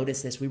 so we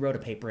noticed this. We wrote a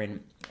paper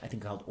in, I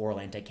think, called Oral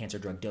Anti-Cancer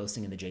Drug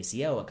Dosing in the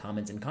JCO, a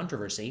Comments and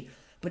Controversy,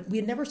 but we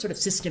had never sort of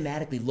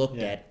systematically looked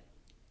at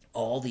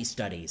all these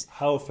studies.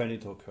 How often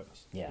it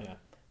occurs.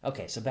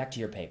 Okay, so back to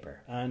your paper.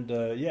 And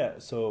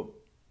so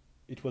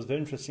it was very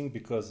interesting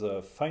because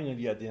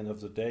finally at the end of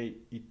the day,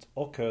 it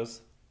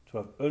occurs to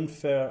have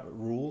unfair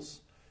rules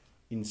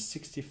in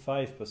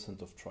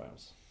 65% of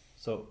trials.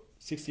 So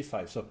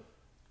 65. So,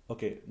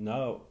 okay,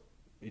 now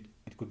it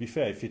could be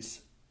fair if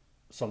it's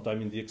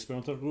sometime in the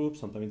experimental group,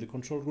 sometime in the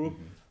control group,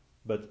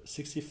 but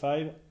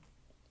 55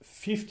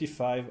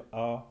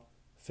 are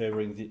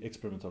favoring the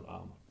experimental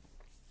arm.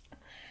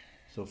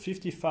 So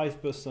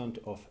 55%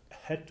 of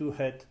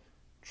head-to-head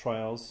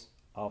trials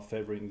are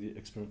favoring the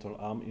experimental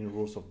arm in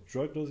rules of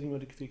drug dosing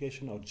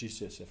modification or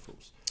GCSF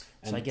rules.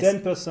 And so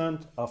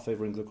 10% are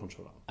favoring the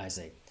control arm. I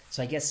see.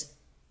 So I guess,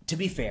 to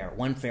be fair,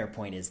 one fair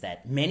point is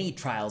that many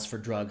trials for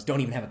drugs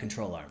don't even have a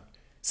control arm.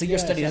 So your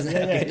study doesn't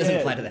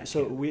apply to that.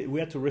 So we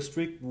had to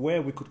restrict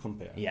where we could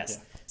compare. Yes.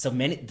 Yeah. So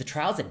the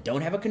trials that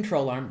don't have a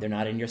control arm, they're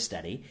not in your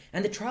study.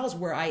 And the trials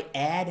where I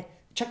add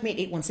Checkmate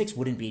 816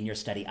 wouldn't be in your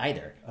study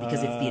either,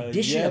 because it's the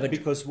addition of a...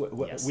 because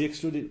we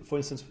excluded, for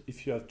instance,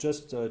 if you have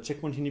just a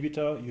checkpoint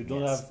inhibitor, you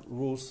don't have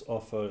rules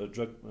of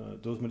drug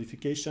dose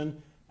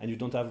modification, and you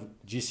don't have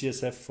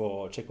GCSF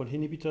for checkpoint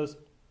inhibitors,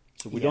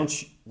 so we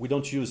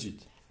don't use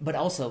it. But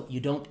also, you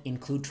don't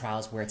include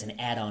trials where it's an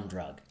add-on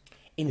drug.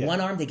 In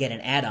one arm, they get an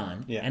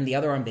add-on, and the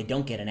other arm, they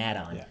don't get an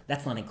add-on. Yeah.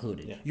 That's not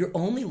included. Yeah. You're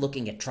only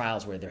looking at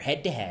trials where they're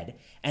head-to-head,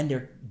 and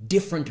they're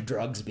different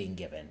drugs being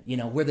given,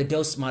 where the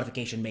dose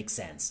modification makes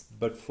sense.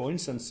 But for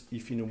instance,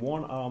 if in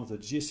one arm the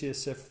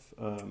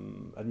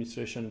GCSF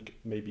administration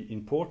may be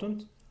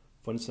important,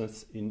 For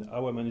instance, in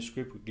our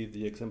manuscript, we give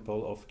the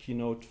example of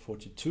Keynote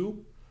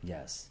 42,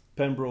 Yes.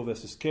 Pembro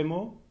versus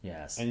chemo.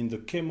 Yes. And in the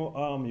chemo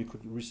arm, you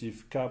could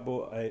receive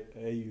carbo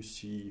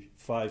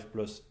AUC5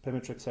 plus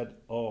pemetrexed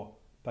or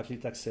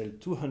paclitaxel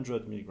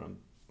 200 milligram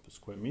per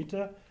square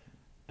meter.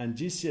 And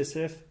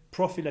GCSF,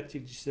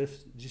 prophylactic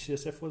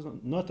GCSF was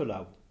not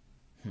allowed.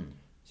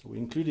 So we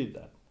included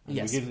that. And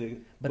Yes. we give the,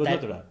 But was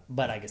that, not allowed.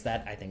 but I guess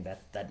that I think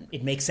that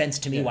it makes sense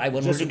to me Yeah. why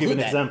one Just would to give include an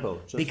that. example.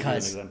 Just to give an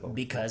Because example.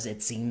 because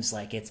it seems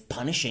like it's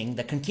punishing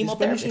the It's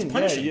chemotherapy. It's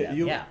punishing yeah,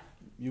 them. Yeah.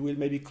 You will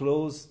maybe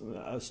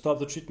stop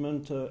the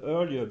treatment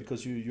earlier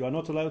because you are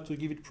not allowed to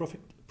give it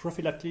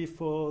prophylactically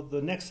for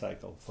the next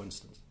cycle, for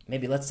instance.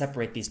 Maybe let's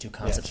separate these two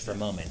concepts Yes. for a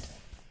moment.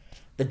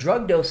 The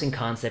drug dosing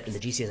concept and the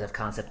GCSF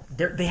concept,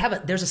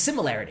 there's a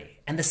similarity,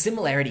 and the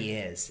similarity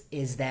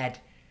is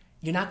that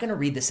you're not going to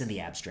read this in the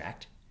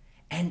abstract,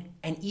 and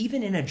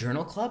even in a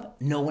journal club,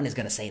 no one is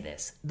going to say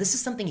this. This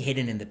is something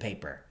hidden in the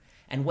paper.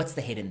 And what's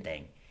the hidden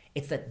thing?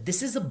 It's that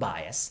this is a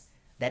bias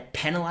that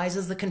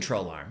penalizes the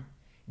control arm,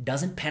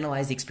 doesn't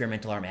penalize the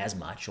experimental arm as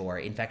much, or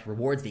in fact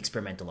rewards the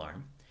experimental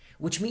arm,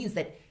 which means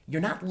that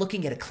you're not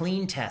looking at a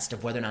clean test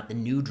of whether or not the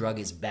new drug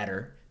is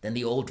better than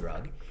the old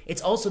drug.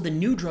 It's also the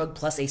new drug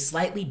plus a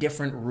slightly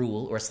different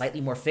rule or a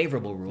slightly more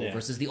favorable rule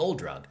versus the old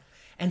drug.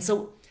 And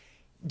so,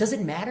 does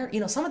it matter? You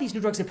know, some of these new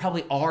drugs they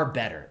probably are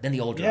better than the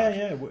old drug.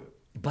 Yeah.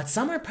 But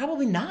some are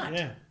probably not.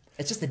 Yeah.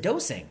 It's just the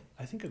dosing.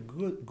 I think a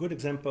good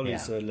example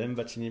is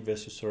lenvatinib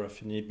versus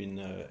sorafenib in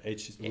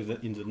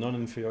the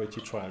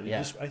non-inferiority trial.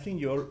 Yeah. I think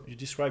you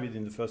describe it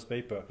in the first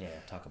paper. Yeah,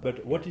 talk about But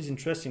it. what is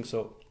interesting,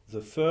 so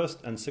the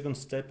first and second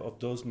step of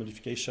dose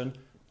modification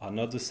are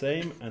not the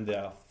same, and they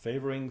are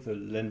favoring the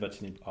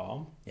lenvatinib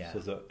arm, Yeah. so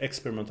the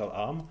experimental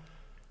arm.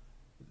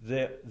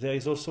 There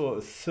is also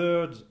a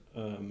third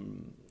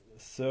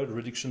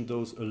reduction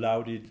dose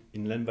allowed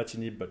in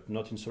lenvatinib, but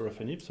not in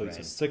sorafenib. So it's a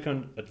Right.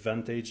 second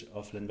advantage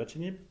of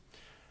lenvatinib.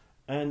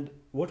 And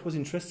what was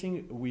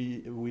interesting,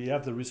 we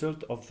have the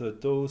result of the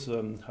dose.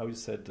 How you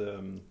said?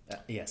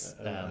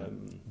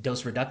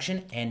 Dose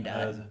reduction and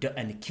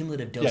the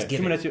cumulative dose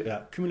given.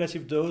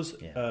 Cumulative dose.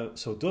 Yeah.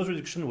 So dose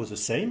reduction was the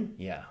same,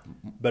 Yeah.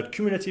 but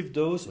cumulative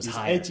dose Was is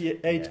higher.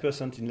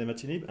 88% in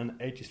lenvatinib and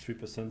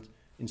 83%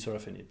 in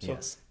sorafenib. So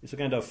Yes. it's a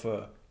kind of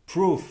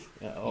proof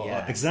or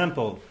Yes.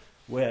 example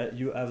where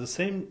you have the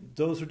same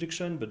dose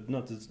reduction but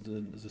not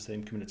the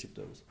same cumulative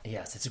dose.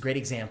 Yes, it's a great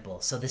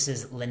example. So this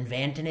is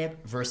lenvatinib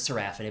versus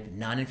sorafenib,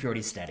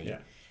 non-inferiority study. Yeah.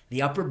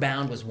 The upper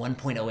bound was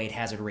 1.08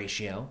 hazard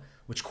ratio,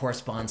 which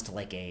corresponds to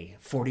like a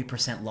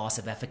 40% loss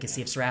of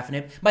efficacy of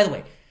sorafenib. By the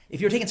way,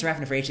 if you're taking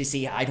sorafenib for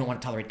HCC, I don't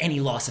want to tolerate any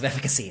loss of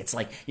efficacy. It's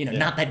like,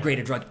 not that great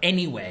a drug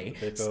anyway.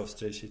 Paper of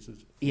Stacy.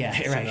 Yeah,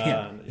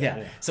 right.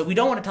 Yeah. So we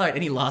don't want to tolerate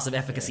any loss of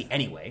efficacy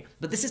anyway.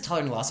 But this is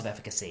tolerating loss of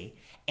efficacy.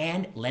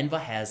 And Lenva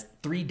has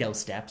 3 dose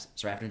steps.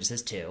 Sorafenib just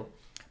has 2.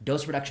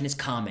 Dose reduction is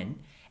common.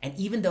 And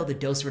even though the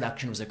dose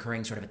reduction was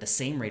occurring sort of at the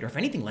same rate, or if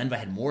anything, Lenva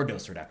had more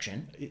dose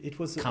reduction. It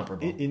was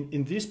comparable.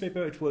 In this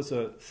paper, it was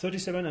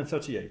 37 and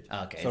 38.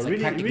 Okay, so it's like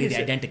practically the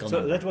identical so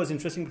number. that was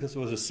interesting because it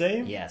was the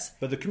same. Yes.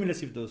 But the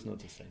cumulative dose not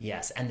the same.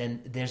 Yes, and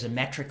then there's a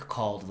metric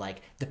called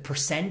like the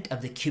percent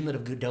of the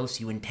cumulative dose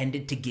you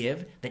intended to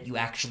give that you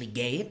actually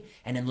gave.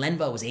 And in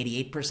Lenva it was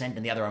 88%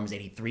 and the other arm was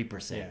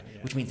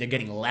 83%, which means they're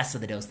getting less of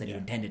the dose than you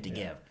intended to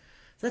give.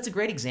 So that's a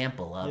great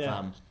example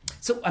of.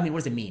 So I mean, what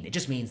does it mean? It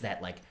just means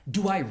that like,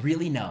 do I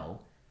really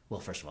know?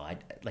 Well, first of all,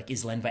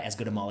 is Lenva as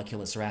good a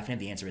molecule as sorafenib?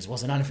 The answer is, well,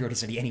 it's a non-inferiority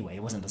study anyway.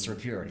 It wasn't a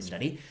superiority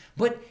study.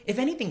 But if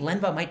anything,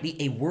 Lenva might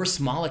be a worse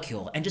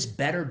molecule and just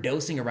better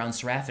dosing around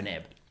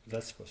sorafenib.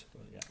 That's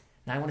possible, yeah.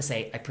 Now, I want to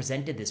say, I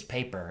presented this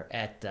paper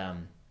at a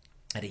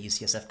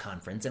UCSF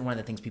conference, and one of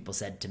the things people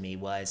said to me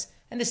was,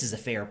 and this is a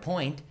fair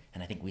point,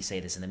 and I think we say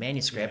this in the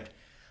manuscript,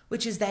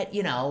 which is that,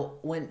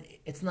 when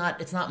it's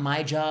not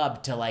my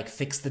job to like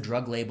fix the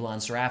drug label on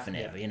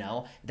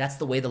sorafenib, that's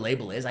the way the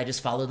label is. I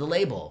just follow the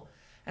label.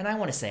 And I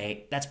want to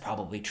say that's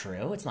probably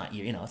true. It's not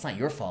it's not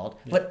your fault.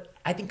 Yeah. But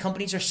I think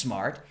companies are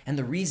smart, and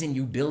the reason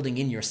you're building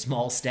in your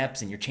small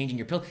steps and you're changing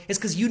your pill is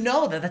because you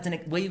know that that's a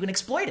way you can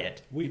exploit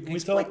it. We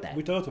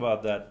thought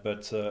about that,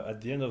 but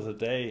at the end of the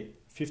day,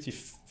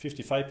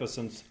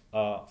 55%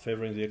 are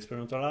favoring the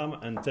experimental arm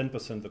and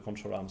 10% the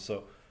control arm.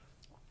 So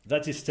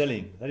that is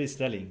telling.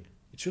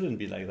 It shouldn't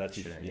be like that.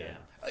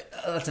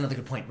 That's another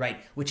good point, right?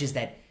 Which is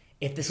that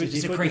if this was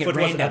just occurring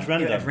at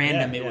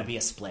random, it would be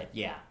a split.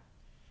 Yeah.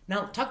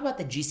 Now, talk about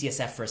the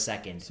GCSF for a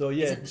second. So,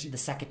 is it the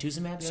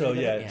sacituzumab? So,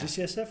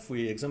 GCSF,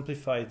 we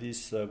exemplify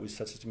this with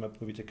sacituzumab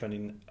govitecan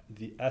in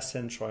the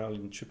ASCEND trial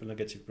in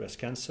triple-negative breast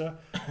cancer.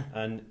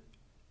 And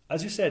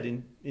as you said,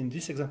 in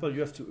this example,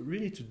 you have to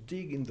really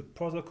dig in the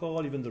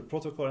protocol. Even the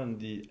protocol and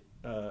the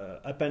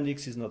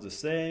appendix is not the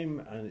same,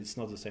 and it's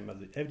not the same as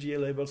the FDA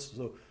labels.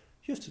 So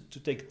you have to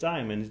take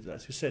time. And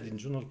as you said, in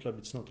Journal Club,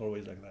 it's not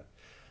always like that.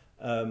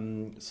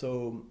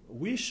 So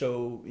we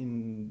show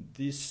in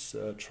this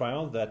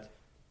trial that,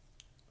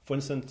 for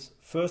instance,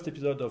 first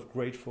episode of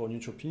grade 4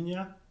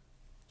 neutropenia,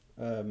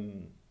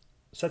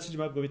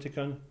 sacituzumab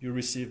govitecan, you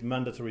receive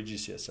mandatory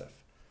GCSF.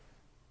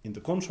 In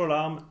the control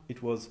arm,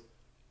 it was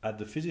at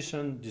the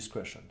physician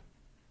discretion.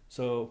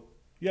 So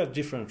you have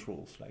different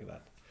rules like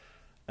that.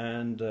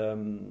 And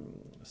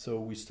so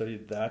we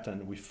studied that,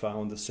 and we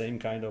found the same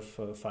kind of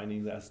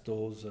findings as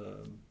dose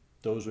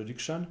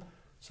reduction.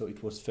 So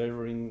it was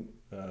favoring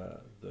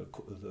the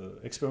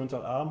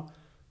experimental arm.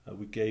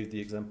 We gave the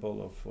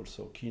example of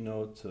also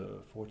Keynote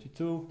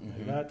 42,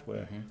 like that,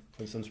 where,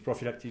 for instance,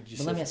 prophylactic GCSF.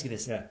 But let me ask you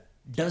this. Yeah.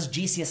 Does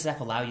GCSF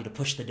allow you to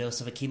push the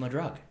dose of a chemo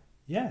drug?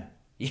 Yeah.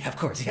 Yeah, of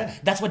course. Yeah,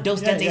 that's what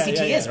dose-dense ACT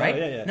is,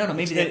 right? No,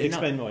 maybe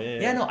explain more.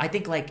 No, I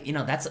think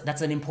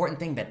that's an important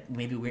thing that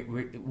maybe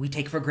we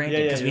take for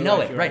granted because we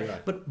know it,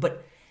 right?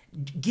 But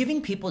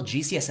giving people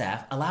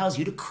GCSF allows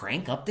you to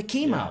crank up the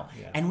chemo,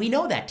 and we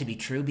know that to be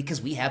true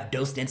because we have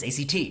dose-dense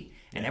ACT,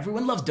 and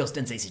everyone loves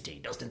dose-dense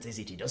ACT, dose-dense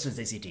ACT, dose-dense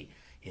ACT.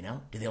 You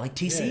know, do they like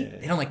TC?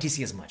 They don't like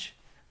TC as much.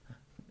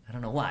 I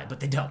don't know why, but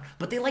they don't.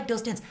 But they like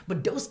dose dense.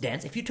 But dose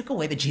dense, if you took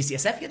away the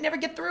GCSF, you'd never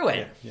get through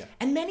it.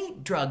 And many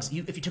drugs,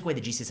 if you took away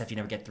the GCSF, you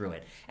never get through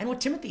it. And what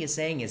Timothy is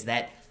saying is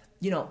that,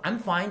 I'm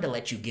fine to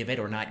let you give it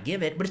or not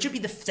give it, but it should be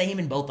the same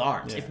in both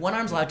arms. If one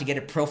arm's allowed to get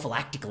it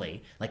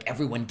prophylactically, like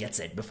everyone gets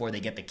it before they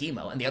get the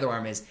chemo, and the other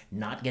arm is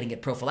not getting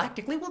it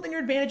prophylactically, well, then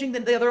you're advantaging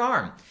the other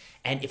arm.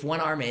 And if one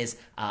arm is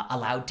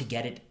allowed to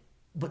get it,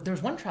 but there's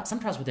some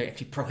trials where they're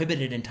actually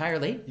prohibited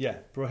entirely. Yeah,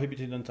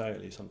 prohibited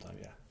entirely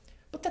sometimes,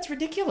 But that's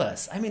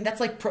ridiculous. I mean, that's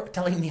like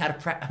telling me how to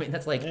practice. I mean,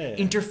 that's like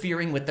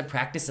interfering with the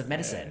practice of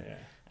medicine.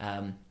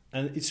 And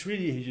it's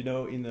really,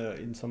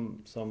 in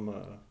some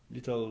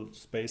little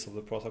space of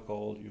the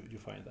protocol, you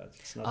find that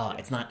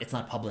it's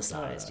not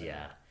publicized.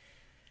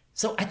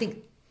 So I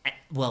think,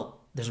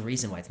 there's a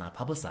reason why it's not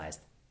publicized.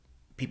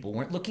 People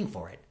weren't looking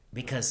for it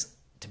because,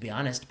 to be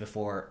honest,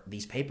 before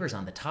these papers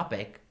on the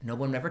topic, no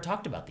one ever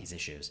talked about these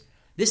issues.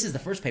 This is the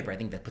first paper I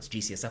think that puts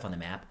GCSF on the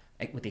map,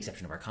 with the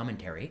exception of our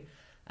commentary.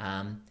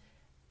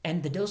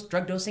 And the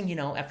drug dosing,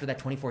 after that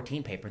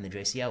 2014 paper in the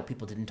JCO,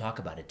 people didn't talk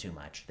about it too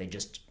much. They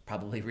just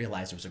probably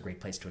realized it was a great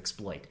place to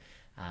exploit.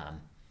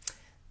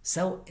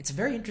 So it's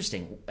very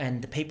interesting.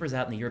 And the paper's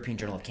out in the European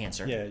Journal of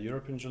Cancer. Yeah,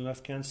 European Journal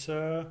of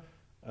Cancer.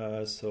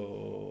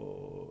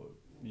 So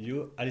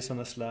you, Alison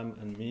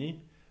Aslam, and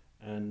me.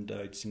 And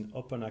it's in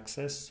open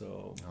access.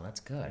 So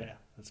that's good. Yeah,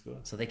 that's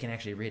good. So they can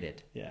actually read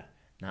it. Yeah.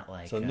 Not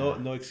like... So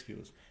no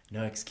excuse.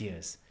 No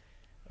excuse.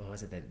 What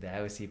was it that I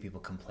always see people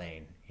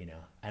complain, I know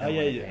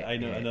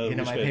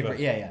my paper.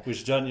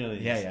 Which journal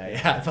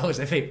I published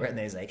a paper and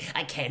they say,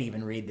 I can't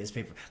even read this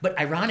paper. But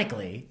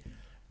ironically,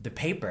 the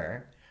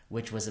paper,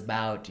 which was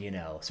about,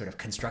 sort of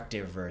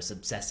constructive versus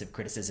obsessive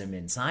criticism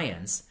in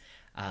science,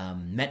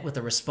 met with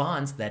a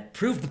response that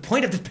proved the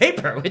point of the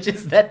paper, which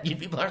is that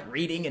people aren't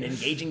reading and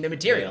engaging the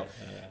material.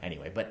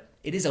 Anyway, but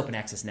it is open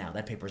access now.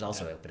 That paper is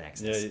also open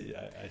access.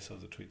 Yeah, I saw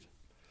the tweet.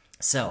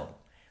 So,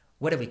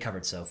 what have we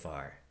covered so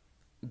far?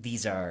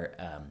 These are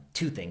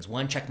two things.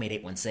 One, Checkmate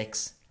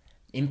 816,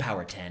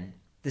 Empower 10.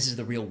 This is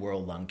the real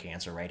world lung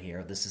cancer right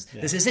here. This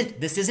isn't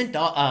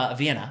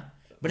Vienna,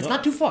 but it's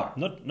not too far.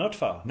 Not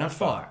far. Not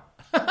far.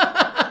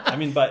 I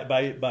mean,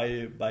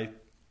 by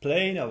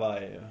plane or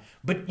by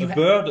a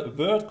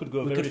bird could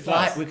go very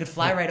fast. We could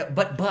fly right up,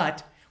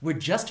 but we're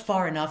just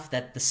far enough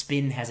that the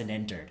spin hasn't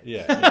entered.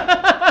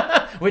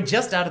 We're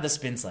just out of the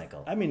spin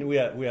cycle. I mean, we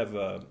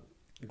have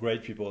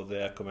great people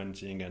there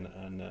commenting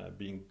and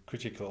being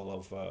critical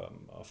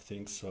of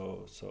things,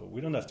 so we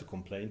don't have to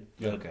complain.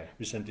 Okay.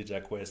 Recently,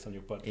 Jack West on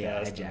your podcast. Yeah,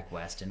 I had Jack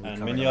West and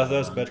many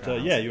others. But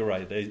you're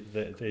right.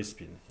 They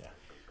spin. Yeah.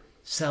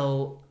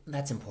 So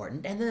that's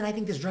important. And then I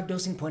think this drug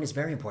dosing point is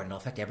very important.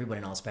 It'll affect everyone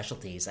in all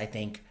specialties. I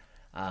think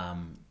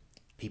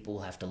people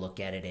will have to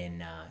look at it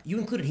in... you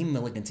included heme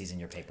malignancies in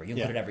your paper. You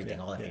included everything,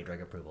 all FDA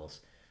drug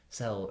approvals.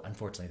 So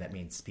unfortunately, that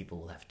means people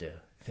will have to...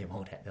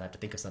 They'll have to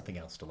think of something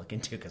else to look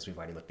into because we've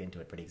already looked into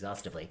it pretty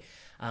exhaustively.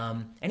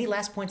 Any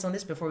last points on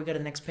this before we go to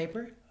the next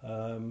paper?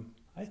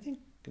 I think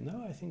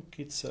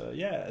it's...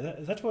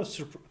 that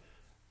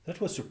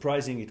was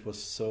surprising. It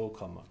was so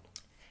common.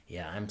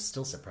 Yeah, I'm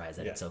still surprised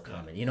that it's so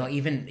common.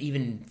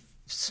 Even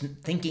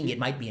thinking it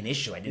might be an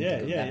issue, I didn't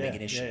think it was that big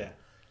an issue.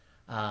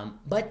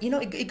 But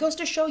it goes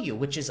to show you,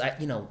 which is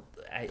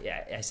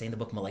I say in the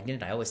book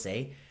 *Malignant*, I always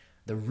say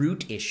the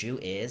root issue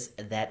is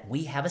that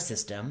we have a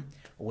system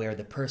where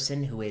the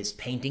person who is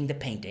painting the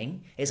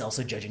painting is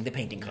also judging the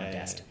painting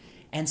contest.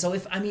 And so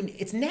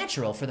it's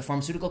natural for the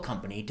pharmaceutical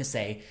company to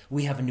say,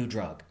 we have a new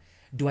drug.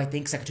 Do I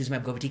think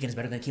sacituzumab govitecan is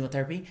better than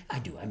chemotherapy? I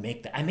do. I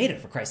made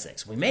it, for Christ's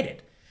sakes. We made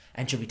it.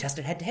 And should we test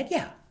it head to head?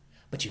 Yeah.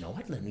 But you know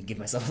what? Let me give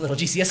myself a little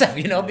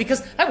GCSF,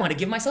 because I want to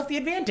give myself the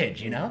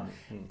advantage,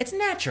 It's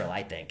natural,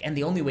 I think. And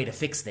the only way to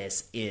fix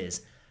this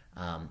is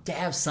to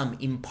have some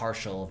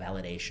impartial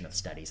validation of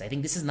studies. I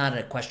think this is not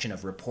a question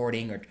of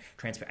reporting or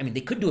transparency. I mean,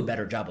 they could do a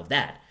better job of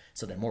that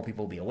so that more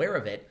people will be aware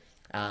of it.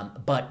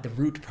 But the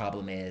root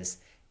problem is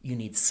you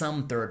need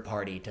some third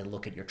party to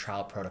look at your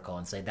trial protocol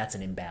and say that's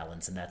an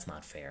imbalance and that's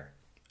not fair.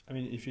 I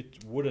mean, if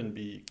it wouldn't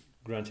be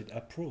granted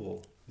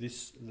approval,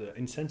 the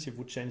incentive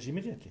would change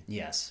immediately.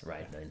 Yes,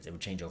 right. It would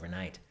change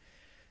overnight.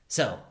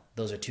 So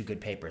those are two good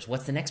papers.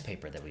 What's the next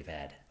paper that we've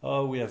had?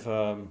 Oh, we have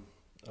a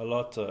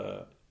lot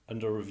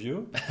under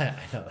review. I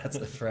know, that's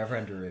forever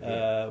under review.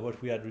 What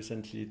we had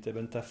recently,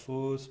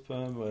 tebentafusp,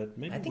 but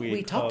maybe I think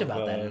we talked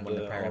about that in one of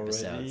the prior already.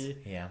 episodes.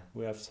 Yeah.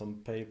 We have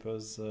some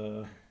papers.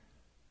 We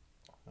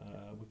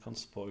can't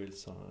spoil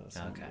some.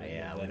 Okay,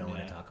 yeah, we don't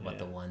want to talk about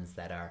the ones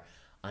that are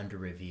under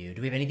review.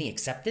 Do we have anything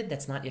accepted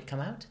that's not yet come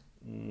out?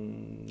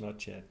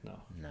 Not yet, no.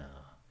 No.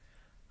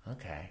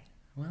 Okay.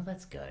 Well,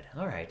 that's good.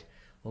 All right.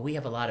 Well, we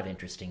have a lot of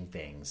interesting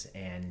things,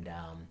 and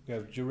we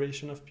have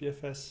duration of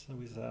PFS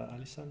with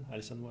Alison.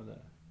 Alison, what?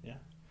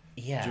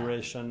 Yeah.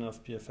 Duration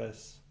of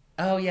PFS.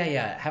 Oh,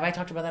 yeah. Have I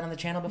talked about that on the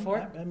channel before?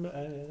 I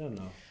don't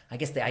know. I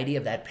guess the idea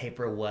of that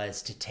paper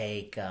was to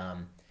take,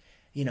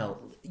 you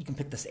can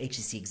pick this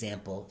HCC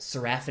example.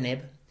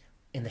 Sorafenib,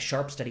 in the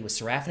SHARP study was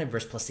sorafenib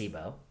versus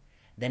placebo.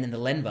 Then in the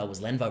LENVA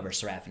was LENVA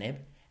versus sorafenib.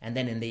 And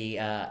then in the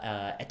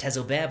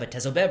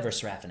atezobev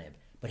versus sorafenib.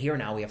 But here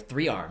now we have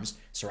 3 arms,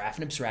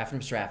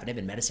 sorafenib,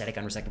 and metastatic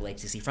unresectable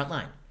HCC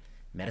frontline.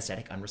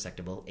 Metastatic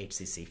unresectable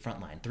HCC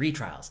frontline. 3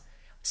 trials,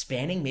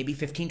 spanning maybe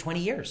 15, 20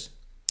 years.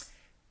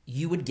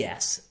 You would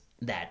guess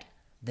that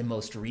the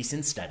most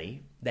recent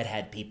study that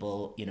had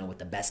people, with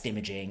the best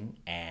imaging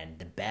and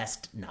the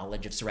best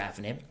knowledge of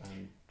sorafenib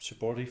and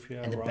supportive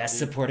care and the best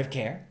supportive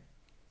care,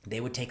 they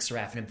would take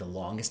sorafenib the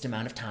longest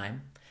amount of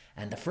time.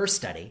 And the first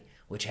study,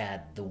 which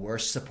had the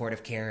worst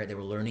supportive care, they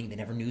were learning, they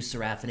never knew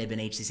sorafenib in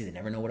HCC, they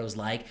never know what it was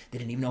like, they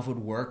didn't even know if it would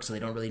work, so they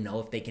don't really know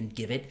if they can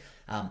give it,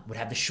 would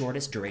have the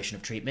shortest duration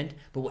of treatment.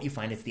 But what you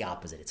find is the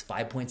opposite. It's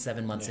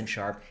 5.7 months in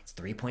SHARP, it's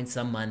 3 point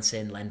some months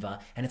in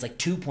LENVA, and it's like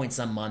 2 point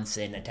some months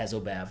in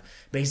atezobev.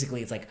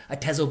 Basically, it's like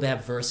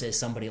atezobev versus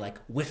somebody like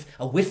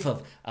a whiff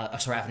of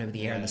sorafenib in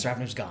the air, and the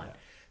sorafenib's gone.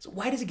 So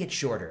why does it get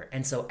shorter?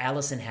 And so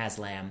Alison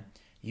Haslam,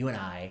 you and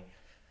I,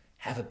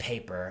 have a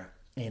paper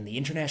in the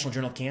International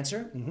Journal of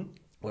Cancer,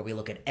 where we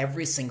look at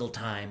every single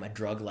time a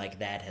drug like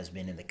that has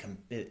been in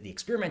the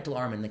experimental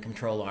arm and the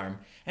control arm,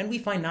 and we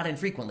find not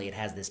infrequently it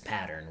has this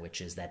pattern,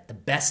 which is that the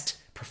best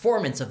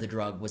performance of the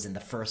drug was in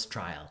the first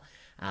trial.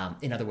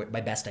 In other words,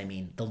 by best I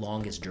mean the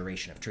longest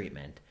duration of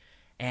treatment.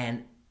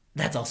 And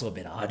that's also a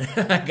bit odd.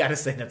 I gotta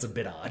say that's a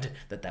bit odd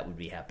that would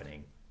be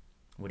happening.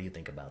 What do you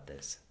think about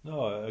this?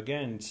 No,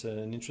 again, it's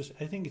an interest.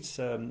 I think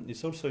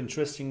it's also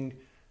interesting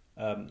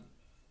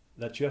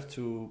that you have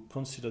to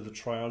consider the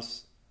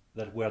trials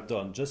that were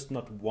done, just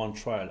not one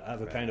trial. I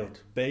have a kind of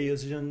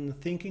Bayesian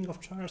thinking of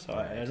trials.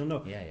 I don't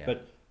know. Yeah.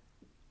 But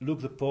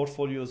look the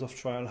portfolios of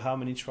trial, how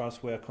many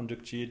trials were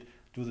conducted,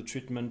 do the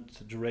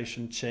treatment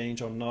duration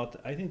change or not.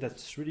 I think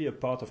that's really a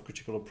part of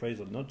critical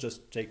appraisal, not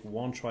just take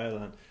one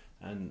trial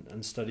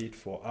and study it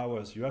for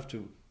hours. You have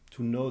to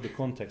know the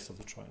context of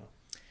the trial.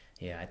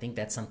 Yeah, I think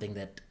that's something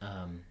that,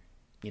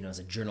 as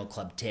a journal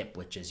club tip,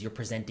 which is you're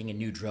presenting a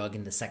new drug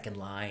in the second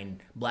line,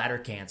 bladder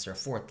cancer,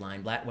 fourth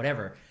line,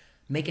 whatever.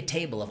 Make a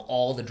table of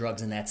all the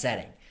drugs in that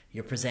setting.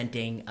 You're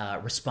presenting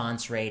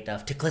response rate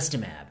of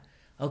teclistamab.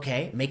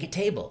 Okay, make a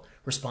table.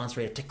 Response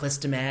rate of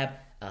teclistamab,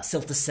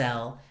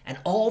 cilta-cel, and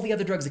all the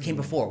other drugs that came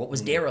before. What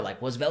was Dara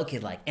like? What was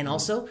Velcade like? And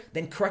also,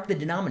 then correct the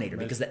denominator.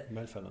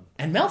 Melphalan.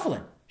 And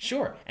melphalan,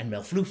 sure. And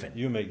melflufen.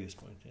 You make this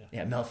point, yeah.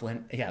 Yeah,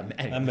 melphalan. Yeah,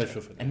 and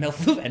melflufen. And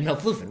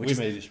melflufen, which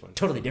made this point.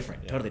 Totally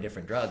different. Totally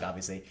different drug,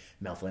 obviously.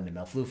 Melphalan and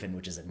melflufen,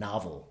 which is a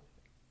novel.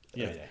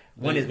 Yeah.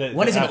 One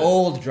is an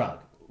old drug.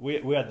 We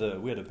had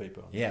the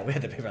paper. Yeah, we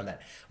had the paper on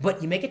that.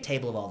 But you make a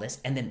table of all this,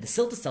 and then the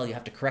cilta-cel, you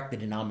have to correct the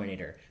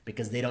denominator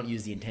because they don't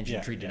use the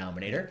intention-to-treat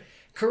denominator.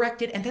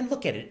 Correct it, and then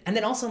look at it. And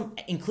then also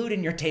include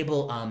in your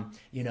table,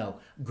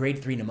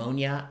 grade 3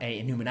 pneumonia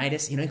and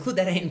pneumonitis.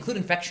 Include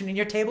infection in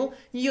your table.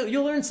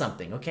 You'll learn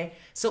something, okay?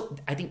 So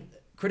I think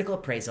critical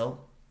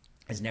appraisal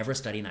is never a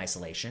study in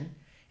isolation.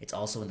 It's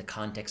also in the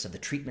context of the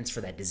treatments for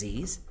that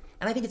disease.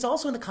 And I think it's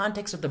also in the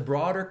context of the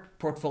broader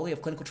portfolio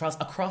of clinical trials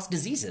across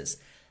diseases.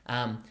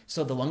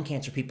 So the lung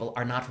cancer people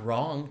are not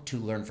wrong to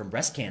learn from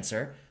breast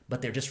cancer,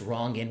 but they're just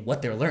wrong in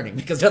what they're learning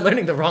because they're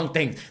learning the wrong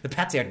things. The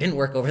PAT-CR didn't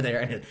work over there,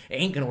 and it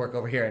ain't going to work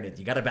over here, and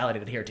you got to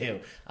validate it here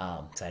too.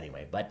 So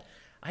anyway, but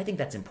I think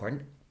that's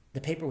important.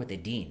 The paper with the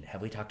dean, have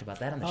we talked about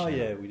that on the show? Oh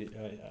yeah, we did.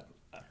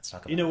 Let's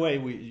talk about in a way,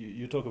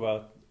 you talk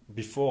about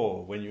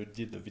before when you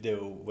did the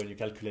video when you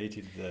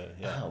calculated the.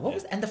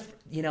 Was and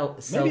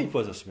maybe it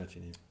was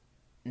osimertinib.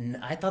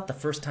 I thought the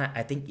first time,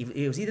 I think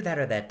it was either that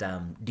or that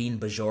Dean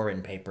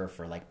Bajoran paper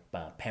for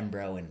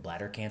Pembro and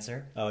bladder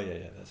cancer. Oh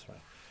yeah, that's right.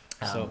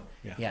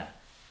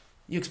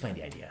 You explained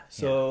the idea.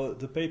 So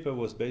the paper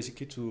was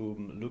basically to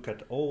look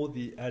at all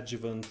the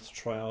adjuvant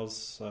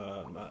trials,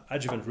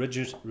 adjuvant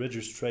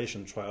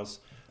registration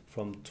trials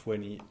from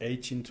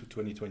 2018 to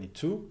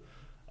 2022.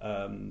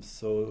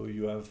 So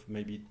you have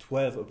maybe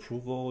 12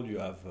 approval. You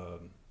have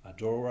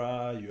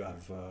Adora. You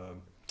have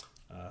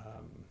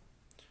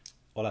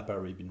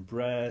olaparib in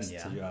breast.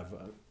 Yeah.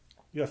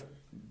 You have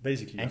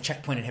basically and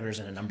checkpoint inhibitors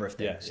and a number of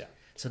things. Yeah.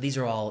 So these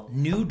are all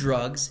new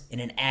drugs in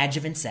an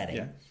adjuvant setting.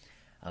 Yeah.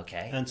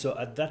 Okay. And so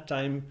at that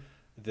time,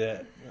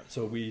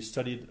 so we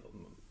studied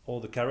all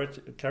the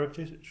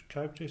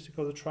characteristics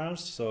of the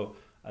trials. So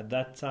at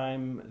that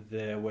time,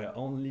 they were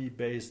only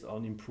based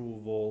on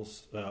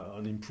improvement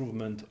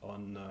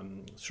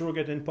on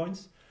surrogate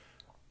endpoints.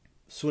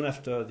 soon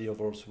after, the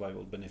overall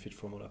survival benefit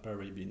from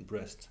olaparib in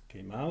breast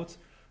came out,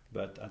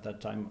 but at that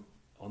time,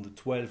 on the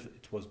 12th,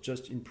 it was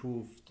just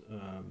improved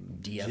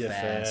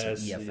DFS or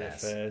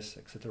EFS. EFS,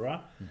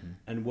 etc.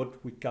 And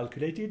what we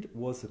calculated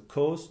was the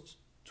cost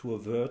to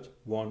avert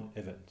one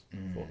event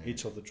for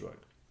each of the drug.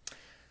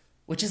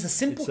 Which is a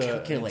simple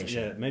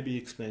calculation. Yeah, maybe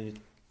explain it.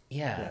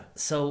 Yeah.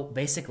 So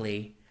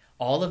basically,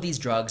 all of these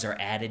drugs are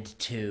added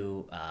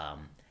to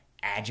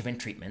adjuvant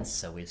treatments.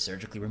 So we've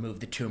surgically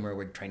removed the tumor.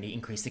 We're trying to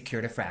increase the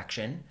curative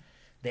fraction.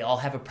 They all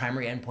have a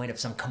primary endpoint of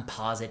some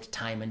composite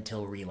time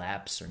until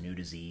relapse or new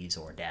disease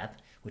or death,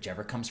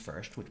 whichever comes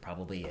first, which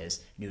probably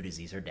is new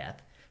disease or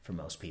death for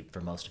most people,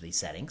 for most of these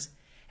settings.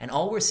 And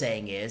all we're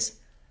saying is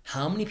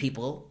how many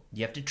people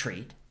do you have to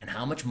treat and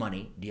how much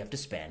money do you have to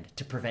spend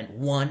to prevent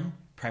one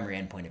primary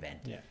endpoint event.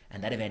 Yeah.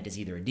 And that event is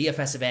either a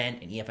DFS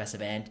event, an EFS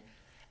event.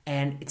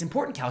 And it's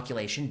important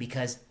calculation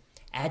because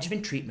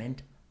adjuvant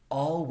treatment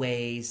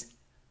always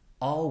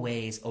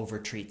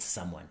overtreats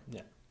someone.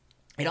 Yeah.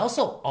 It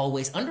also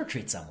always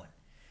undertreats someone.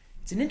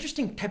 It's an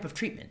interesting type of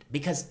treatment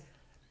because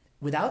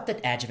without that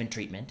adjuvant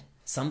treatment,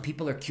 some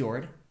people are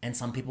cured and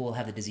some people will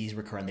have the disease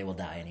recur and they will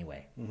die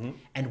anyway.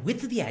 And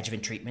with the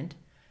adjuvant treatment,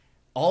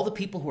 all the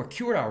people who are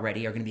cured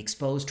already are going to be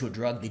exposed to a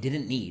drug they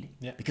didn't need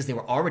because they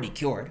were already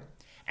cured.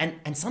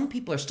 And some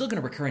people are still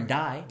going to recur and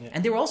die,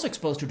 and they were also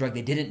exposed to a drug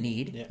they didn't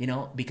need,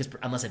 because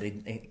unless it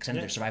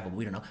extended their survival,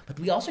 we don't know. But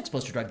we also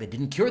exposed to a drug that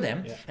didn't cure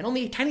them, and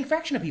only a tiny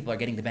fraction of people are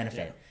getting the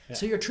benefit.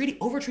 So you're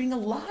overtreating a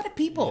lot of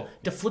people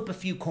to flip a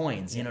few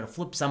coins, to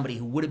flip somebody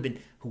who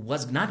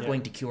was not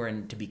going to cure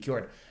and to be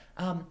cured.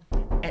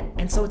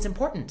 And so it's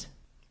important.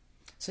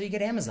 So you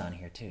get Amazon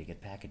here too. You get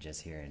packages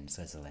here in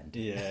Switzerland.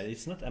 Yeah,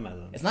 it's not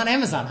Amazon. It's not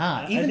Amazon,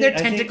 huh? Even their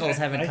tentacles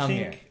haven't come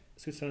here.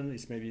 Switzerland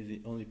is maybe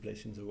the only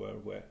place in the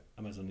world where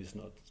Amazon is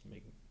not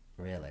making.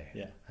 Really?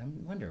 Yeah. I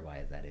wonder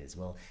why that is.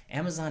 Well,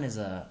 Amazon is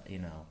a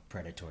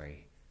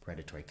predatory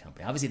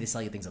company. Obviously, they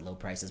sell you things at low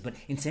prices, but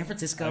in San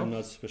Francisco, I'm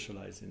not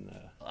specialized in.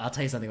 I'll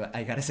tell you something.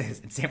 I gotta say this: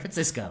 in San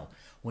Francisco,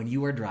 when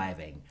you are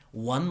driving,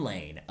 one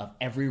lane of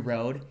every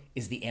road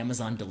is the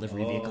Amazon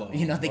delivery vehicle.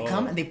 They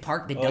come and they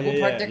park. They double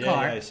park their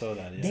car. Yeah, I saw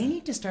that. Yeah. They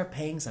need to start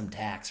paying some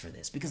tax for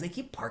this because they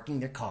keep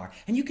parking their car,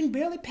 and you can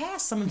barely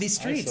pass some of these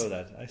streets. I saw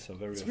that. I saw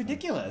very. It's often.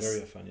 ridiculous.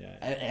 Very often, yeah.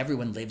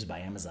 Everyone lives by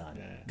Amazon.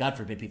 Yeah. God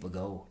forbid people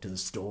go to the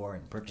store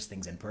and purchase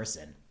things in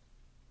person.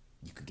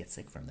 You could get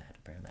sick from that,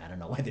 apparently. I don't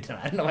know why they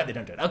don't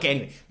do it. Okay,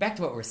 anyway, back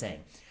to what we're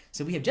saying.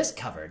 So we have just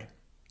covered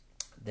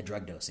the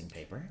drug dosing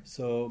paper,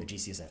 the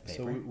GCSF paper.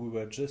 So we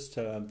were just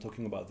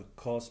talking about the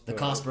cost. The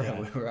cost per,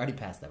 we're already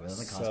past that. We're on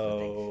the cost per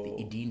thing.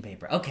 The Edine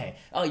paper. Okay.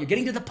 Oh, you're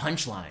getting to the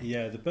punchline.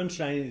 Yeah, the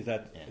punchline is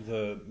that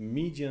the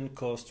median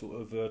cost to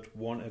avert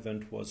one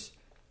event was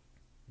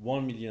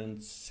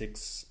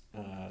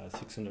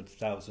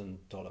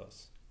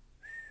 $1,600,000.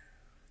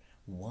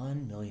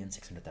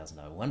 $1,600,000,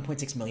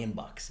 $1.6 million.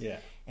 Yeah.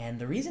 And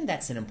the reason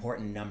that's an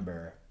important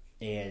number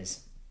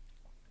is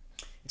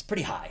it's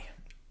pretty high.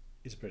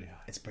 It's pretty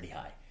high. It's pretty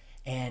high.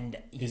 And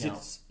is it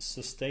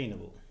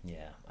sustainable?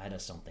 Yeah, I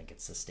just don't think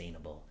it's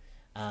sustainable.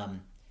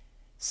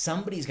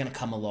 Somebody's going to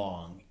come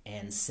along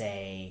and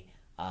say,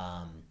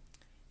 that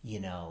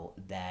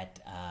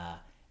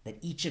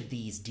each of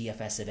these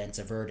DFS events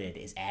averted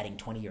is adding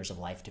 20 years of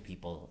life to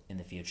people in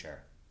the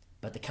future.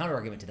 But the counter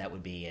argument to that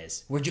would be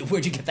where'd you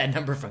get that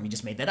number from? You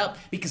just made that up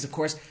because, of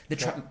course,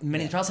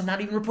 many trials have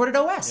not even reported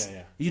OS.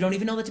 You don't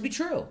even know that to be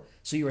true.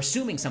 So you're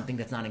assuming something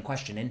that's not in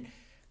question. And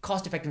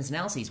cost-effectiveness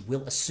analyses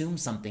will assume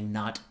something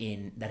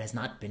that has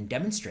not been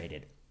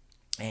demonstrated,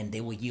 and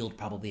they will yield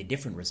probably a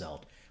different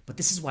result. But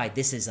this is why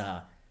this is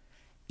to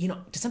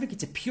some degree,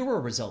 it's a purer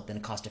result than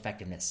a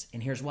cost-effectiveness.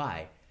 And here's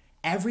why.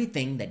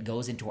 Everything that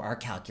goes into our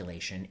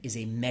calculation is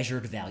a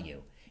measured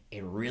value.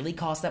 It really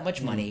costs that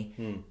much money,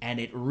 and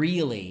it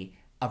really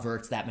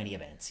averts that many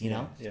events,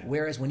 Yeah.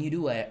 Whereas when you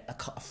do a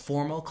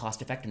formal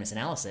cost-effectiveness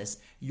analysis,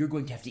 you're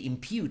going to have to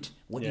impute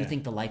what you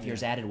think the life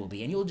years added will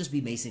be, and you'll just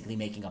be basically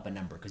making up a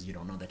number because you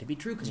don't know that to be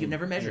true because you've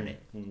never measured it.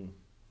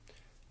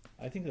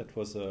 I think that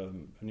was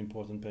an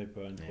important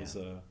paper and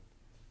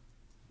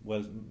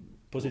was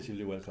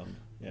positively welcomed.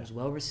 Yeah. It was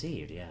well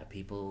received,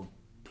 people.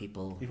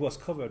 It was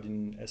covered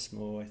in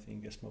ESMO, I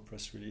think, ESMO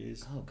press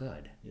release. Oh,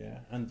 good.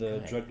 Yeah, and the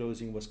drug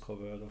dosing was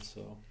covered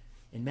also.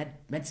 In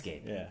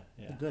Medscape? Yeah.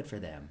 Good for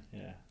them.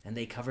 Yeah. And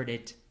they covered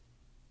it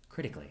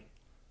critically.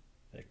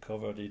 They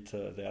covered it,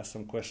 they asked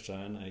some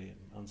question, I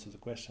answered the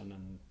question,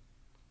 and...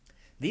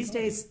 These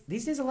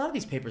days, a lot of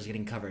these papers are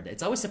getting covered.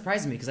 It's always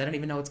surprising me because I don't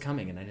even know what's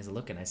coming, and I just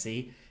look and I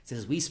see, it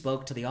says, we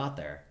spoke to the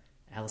author,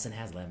 Alison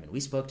Haslam, and we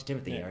spoke to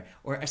Timothy,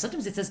 or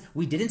sometimes it says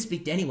we didn't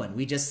speak to anyone.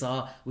 We just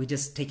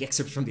take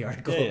excerpts from the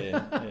article. Yeah,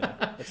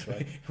 that's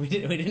right. we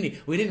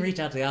didn't reach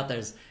out to the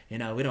authors. We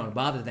don't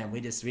bother them. We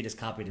just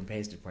copied and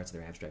pasted parts of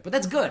their abstract. But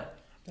that's good.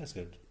 That's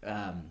good.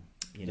 The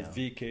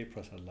VK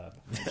Prasad Lab.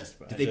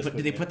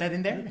 Did they put that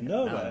in there?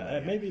 No,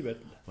 maybe, but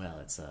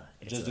it's a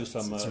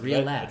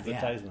real lab.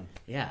 Advertisement.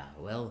 Yeah.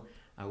 Well,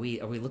 are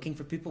we looking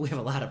for people? We have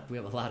a lot of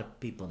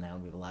people now.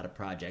 We have a lot of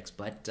projects,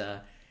 but.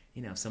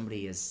 If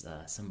somebody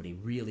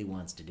really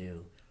wants to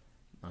do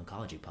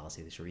oncology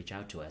policy. They should reach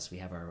out to us. We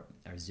have our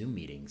Zoom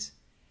meetings.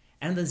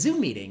 And in the Zoom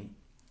meeting,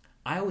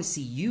 I always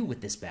see you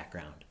with this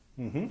background.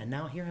 And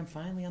now here I'm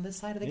finally on this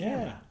side of the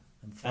camera.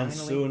 And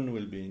soon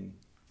we'll be in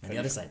on the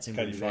other side. Soon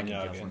we'll be back in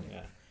California.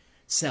 Again,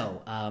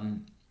 So,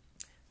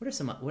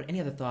 what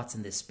any other thoughts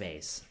in this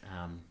space?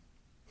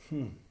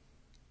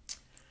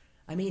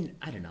 I mean,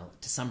 I don't know,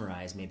 to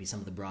summarize maybe some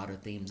of the broader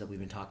themes that we've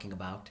been talking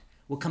about.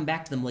 We'll come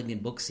back to the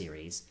Malignant book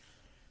series.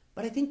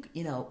 But I think,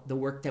 the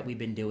work that we've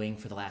been doing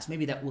for the last,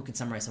 maybe that we can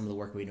summarize some of the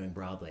work we've been doing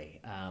broadly.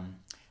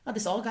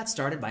 This all got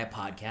started by a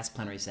podcast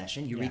plenary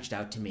session. You reached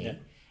out to me,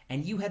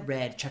 and you had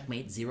read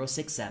Checkmate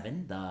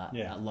 067,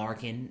 the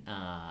Larkin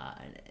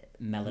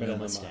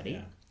melanoma study.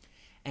 Yeah.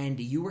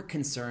 And you were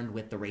concerned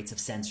with the rates of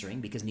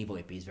censoring because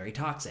Nivo-IPI is very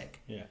toxic.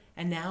 Yeah.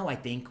 And now I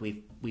think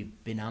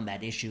we've been on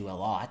that issue a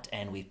lot,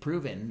 and we've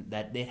proven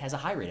that it has a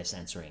high rate of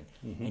censoring.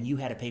 And you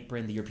had a paper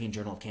in the European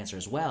Journal of Cancer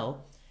as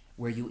well,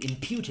 where you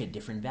imputed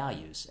different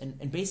values.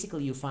 And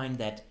basically you find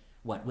that,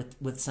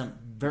 with some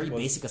very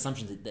basic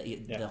assumptions, that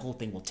the whole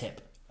thing will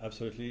tip.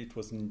 Absolutely. It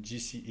was in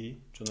GCE,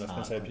 Journal of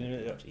Cancer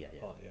Epidemiology.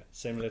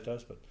 Same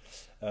letters, but...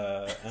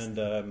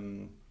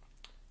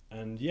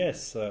 And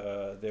yes,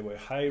 there were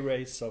high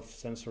rates of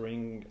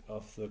censoring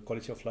of the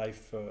quality of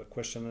life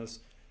questionnaires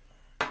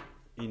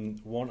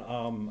in one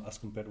arm as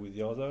compared with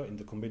the other, in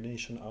the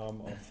combination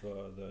arm of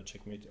the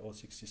Checkmate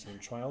 067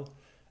 trial.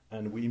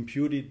 And we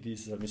imputed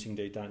this missing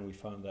data, and we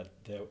found that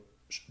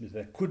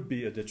there could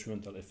be a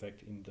detrimental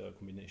effect in the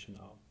combination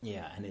arm.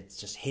 Yeah, and it's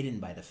just hidden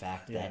by the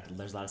fact that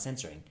there's a lot of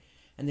censoring.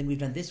 And then we've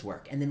done this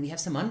work. And then we have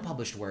some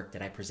unpublished work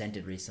that I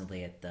presented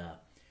recently at a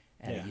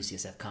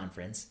UCSF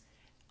conference,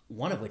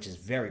 one of which is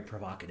very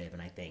provocative,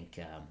 and I think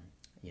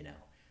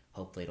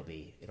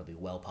hopefully it'll be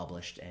well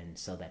published, and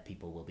so that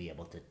people will be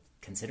able to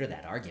consider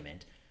that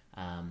argument.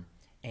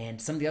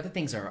 And some of the other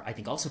things are, I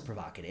think, also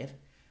provocative.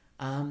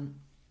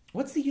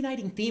 What's the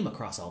uniting theme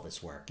across all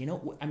this work?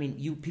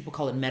 People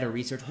call it meta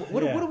research.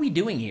 What are we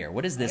doing here?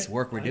 What is this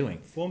work we're doing?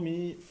 For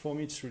me,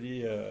 it's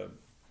really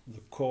the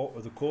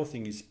core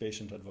thing is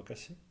patient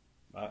advocacy.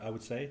 I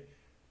would say.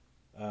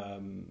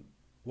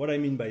 What I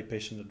mean by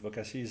patient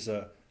advocacy is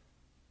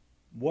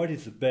what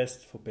is the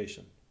best for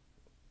patient?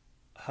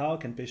 How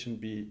can patient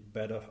be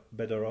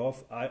better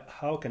off?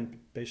 How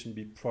can patient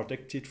be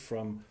protected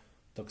from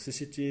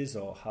toxicities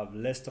or have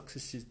less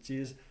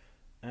toxicities?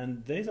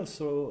 And there is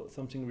also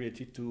something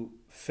related to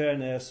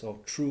fairness or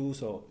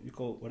truth, or you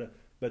call whatever.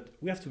 But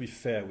we have to be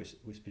fair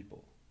with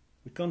people.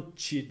 We can't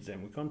cheat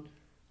them. We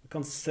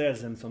can't sell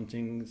them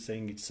something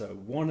saying it's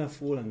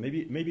wonderful, and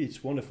maybe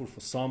it's wonderful for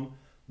some,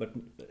 but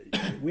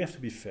we have to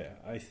be fair,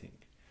 I think.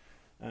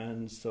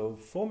 And so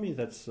for me,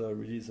 that's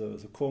really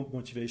the core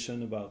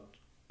motivation about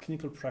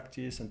clinical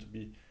practice, and to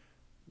be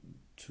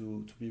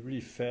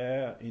really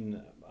fair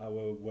in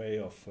our way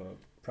of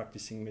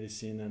practicing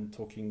medicine and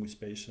talking with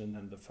patients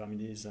and the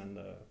families. And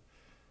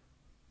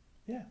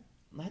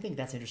I think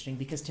that's interesting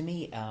because to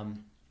me,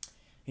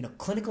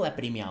 clinical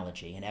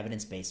epidemiology and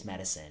evidence-based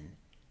medicine,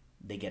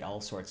 they get all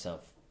sorts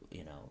of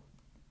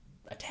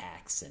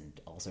attacks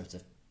and all sorts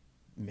of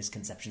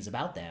misconceptions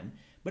about them,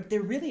 but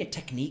they're really a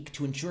technique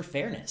to ensure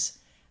fairness.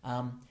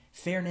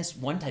 Fairness,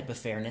 one type of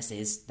fairness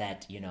is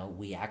that,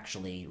 we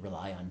actually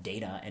rely on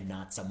data and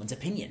not someone's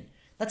opinion.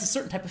 That's a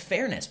certain type of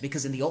fairness,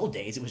 because in the old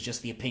days, it was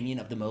just the opinion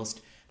of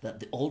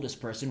the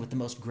oldest person with the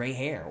most gray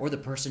hair, or the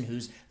person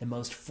who's the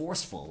most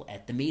forceful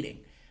at the meeting.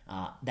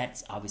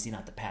 That's obviously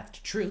not the path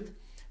to truth.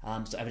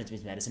 So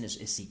evidence-based medicine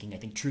is seeking, I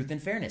think, truth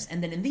and fairness.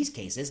 And then in these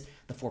cases,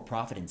 the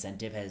for-profit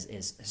incentive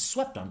has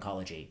swept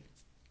oncology.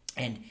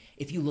 And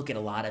if you look at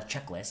a lot of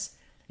checklists,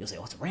 you'll say,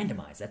 it's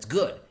randomized, that's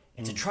good.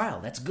 It's a trial,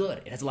 that's good.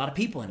 It has a lot of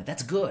people in it,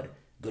 that's good.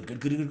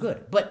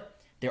 Good. But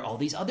there are all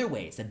these other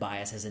ways that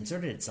bias has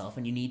inserted itself,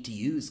 and you need to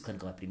use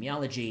clinical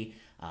epidemiology,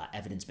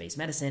 evidence-based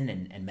medicine,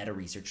 and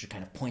meta-research to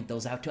kind of point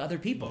those out to other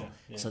people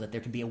so that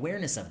there can be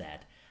awareness of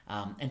that.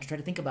 And to try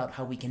to think about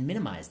how we can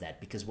minimize that,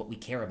 because what we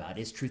care about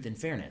is truth and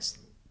fairness.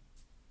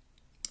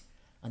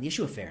 On the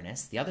issue of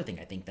fairness, the other thing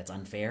I think that's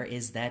unfair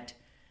is that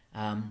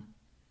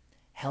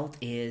health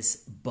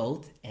is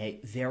both a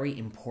very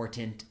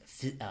important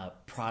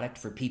product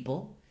for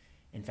people.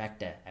 In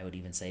fact, I would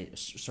even say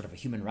sort of a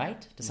human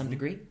right to some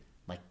degree,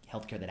 like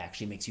healthcare that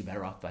actually makes you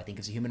better off, I think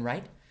is a human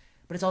right.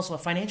 But it's also a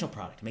financial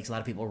product. It makes a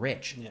lot of people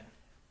rich. Yeah.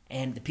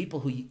 And the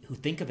people who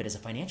think of it as a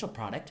financial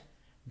product,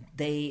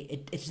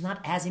 it's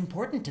not as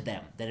important to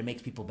them that it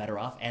makes people better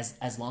off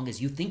as long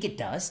as you think it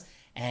does,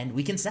 and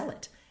we can sell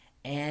it.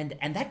 And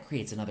that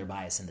creates another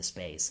bias in the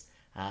space,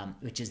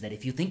 which is that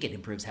if you think it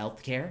improves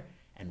healthcare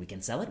and we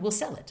can sell it, we'll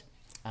sell it.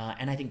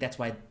 And I think that's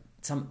why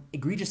some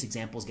egregious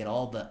examples get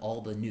all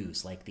the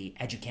news, like the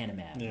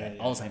aducanumab,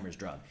 Alzheimer's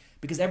drug,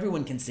 because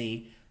everyone can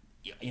see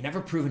you've never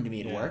proven to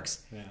me it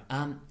works.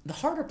 Yeah. The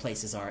harder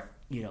places are,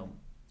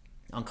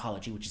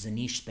 oncology, which is a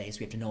niche space.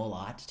 We have to know a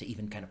lot to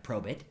even kind of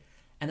probe it.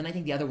 And then I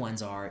think the other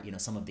ones are,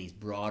 some of these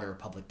broader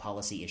public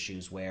policy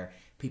issues where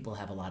people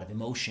have a lot of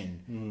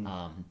emotion,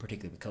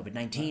 particularly with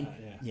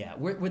COVID-19.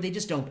 Where they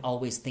just don't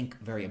always think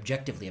very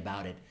objectively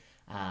about it.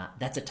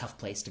 That's a tough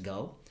place to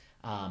go.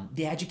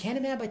 The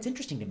aducanumab, it's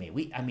interesting to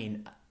me.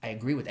 I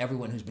agree with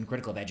everyone who's been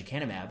critical of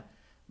aducanumab,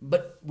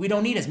 but we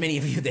don't need as many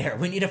of you there.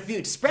 We need a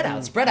few. Spread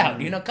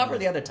out. Cover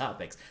the other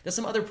topics. There's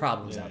some other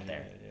problems out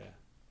there.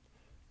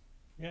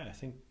 Yeah, I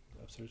think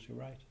absolutely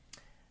right.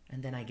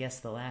 And then I guess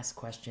the last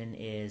question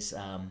is,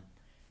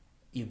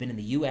 you've been in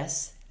the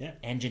U.S.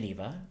 and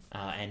Geneva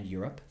and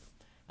Europe,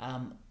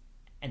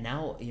 and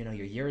now your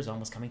year is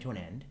almost coming to an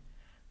end.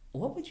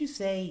 What would you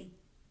say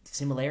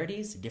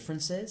similarities,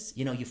 differences?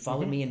 You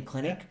followed me in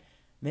clinic. Yeah.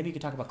 Maybe you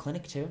could talk about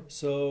clinic too.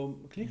 So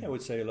clinic, I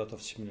would say a lot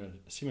of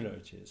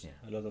similarities. Yeah.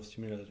 A lot of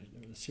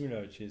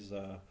similarities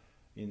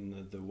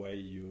in the way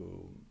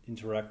you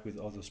interact with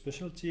other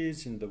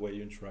specialties, in the way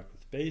you interact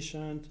with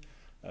patient.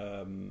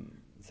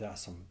 There are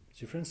some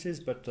differences,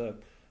 but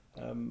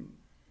I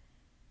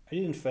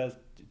didn't feel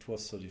it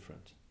was so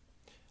different.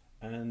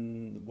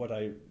 And what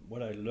I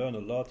learned a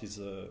lot is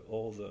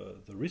all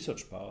the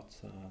research part,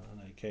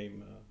 and I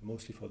came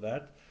mostly for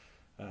that.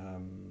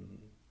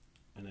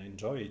 And I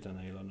enjoy it, and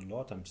I learn a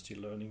lot. I'm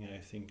still learning. I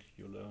think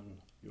you learn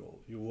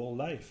your whole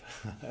life,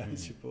 I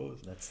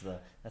suppose.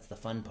 That's the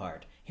fun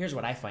part. Here's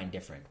what I find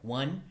different.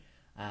 One,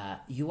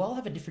 you all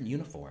have a different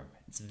uniform.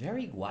 It's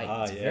very white.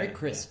 It's very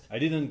crisp. Yeah. I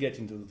didn't get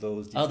into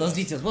those details. Oh, those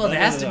details. Well, there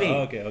has to be.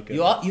 Okay.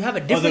 You have a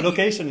different... the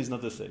location is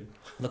not the same.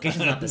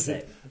 Location's not the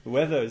same. The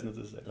weather is not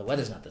the same. The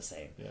weather's not the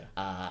same.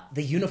 Yeah.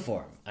 The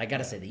uniform. I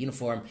gotta say, the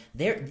uniform.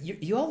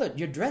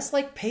 You're dressed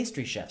like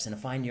pastry chefs in a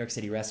fine New York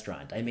City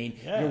restaurant. I mean,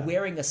 you're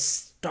wearing a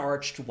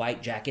starched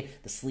white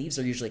jacket. The sleeves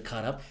are usually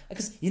cut up.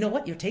 Because you know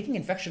what? You're taking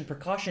infection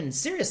precautions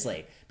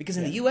seriously. Because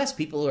in the U.S.,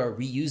 people are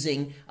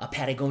reusing a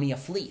Patagonia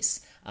fleece.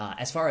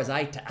 As far as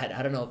I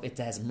don't know if it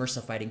has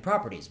MRSA fighting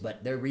properties,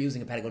 but they're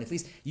reusing a Patagonia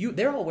fleece.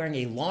 They're all wearing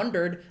a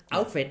laundered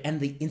outfit, and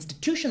the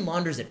institution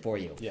launders it for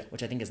you,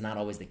 which I think is not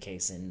always the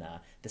case in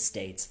the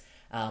States.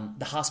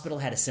 The hospital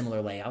had a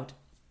similar layout.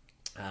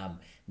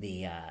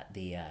 The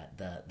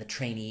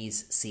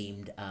trainees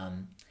seemed.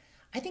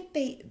 I think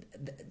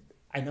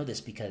I know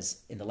this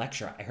because in the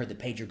lecture I heard the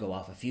pager go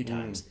off a few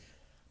times,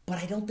 but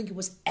I don't think it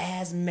was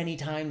as many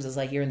times as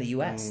I hear in the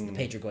U.S. The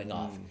pager going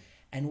off.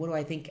 And what do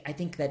I think? I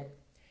think that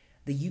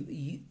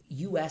the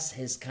U.S.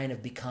 has kind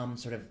of become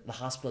the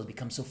hospital has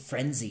become so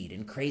frenzied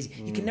and crazy.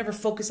 You can never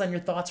focus on your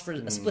thoughts for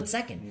a split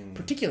second,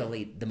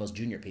 particularly the most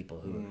junior people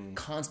who are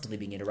constantly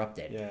being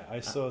interrupted. Yeah, I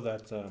saw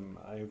that.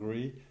 I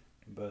agree.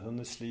 But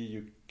honestly,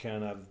 you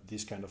can have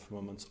these kind of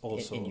moments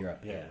also. In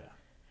Europe, yeah.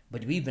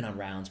 But we've been on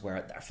rounds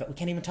where we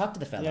can't even talk to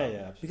the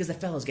fellow because the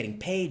fellow's getting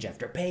page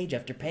after page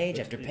after page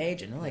after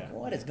page, and they're like,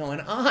 what is going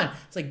on?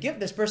 It's like, give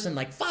this person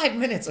 5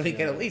 minutes so he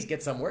can at least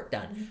get some work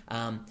done.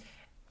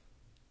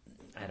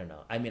 I don't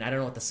know. I mean, I don't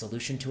know what the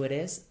solution to it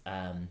is.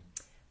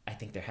 I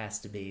think there has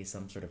to be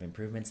some sort of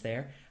improvements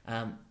there.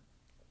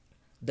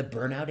 The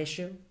burnout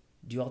issue.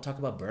 Do you all talk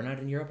about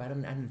burnout in Europe? I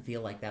didn't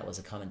feel like that was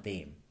a common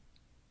theme.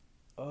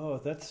 Oh,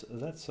 that's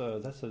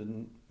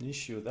an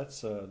issue.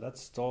 That's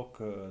talk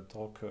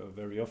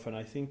very often.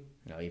 I think.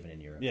 No, even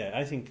in Europe. Yeah,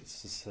 I think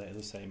it's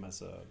the same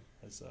as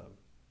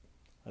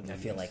I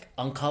feel like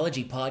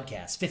oncology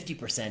podcasts,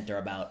 50% are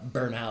about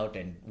burnout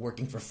and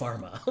working for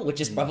pharma, which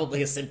is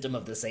probably a symptom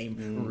of the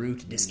same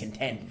root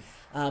discontent.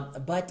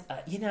 But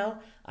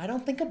I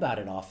don't think about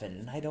it often,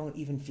 and I don't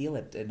even feel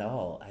it at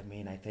all. I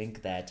mean, I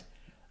think that...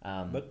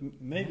 but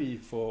maybe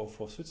for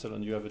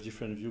Switzerland you have a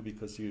different view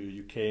because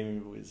you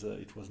came with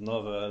it was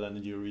novel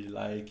and you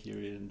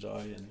really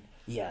enjoy and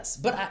yes,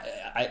 but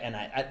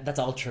I that's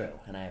all true,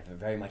 and I have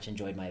very much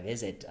enjoyed my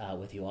visit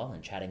with you all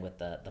and chatting with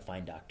the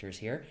fine doctors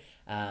here.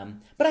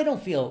 But I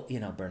don't feel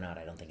burnout.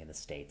 I don't think in the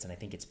States, and I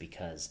think it's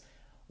because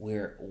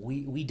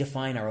we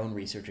define our own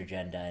research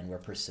agenda and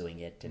we're pursuing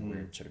it, and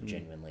we're sort of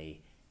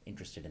genuinely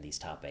interested in these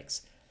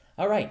topics.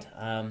 All right.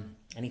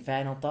 Any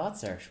final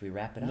thoughts, or should we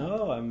wrap it up?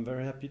 No, I'm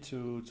very happy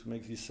to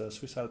make this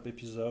Swiss Alp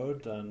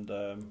episode, and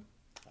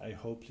I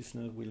hope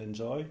listeners will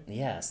enjoy.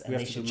 Yes, and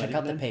they should check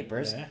out the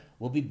papers. Yeah.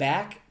 We'll be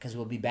back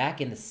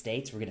in the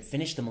States. We're going to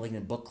finish the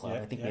Malignant Book Club.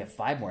 I think we have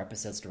 5 more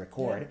episodes to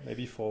record. Yeah,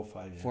 maybe 4 or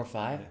 5. 4 or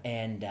 5,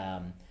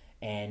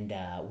 and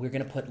we're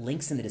going to put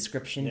links in the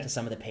description to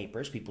some of the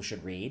papers people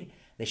should read.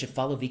 They should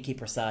follow VK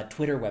Prasad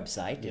Twitter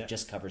website. It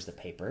just covers the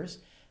papers.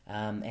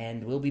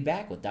 And we'll be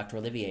back with Dr.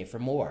 Olivier for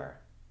more.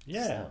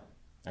 Yeah. So,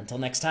 until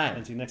next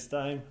time.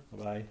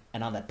 Bye-bye.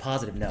 And on that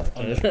positive note.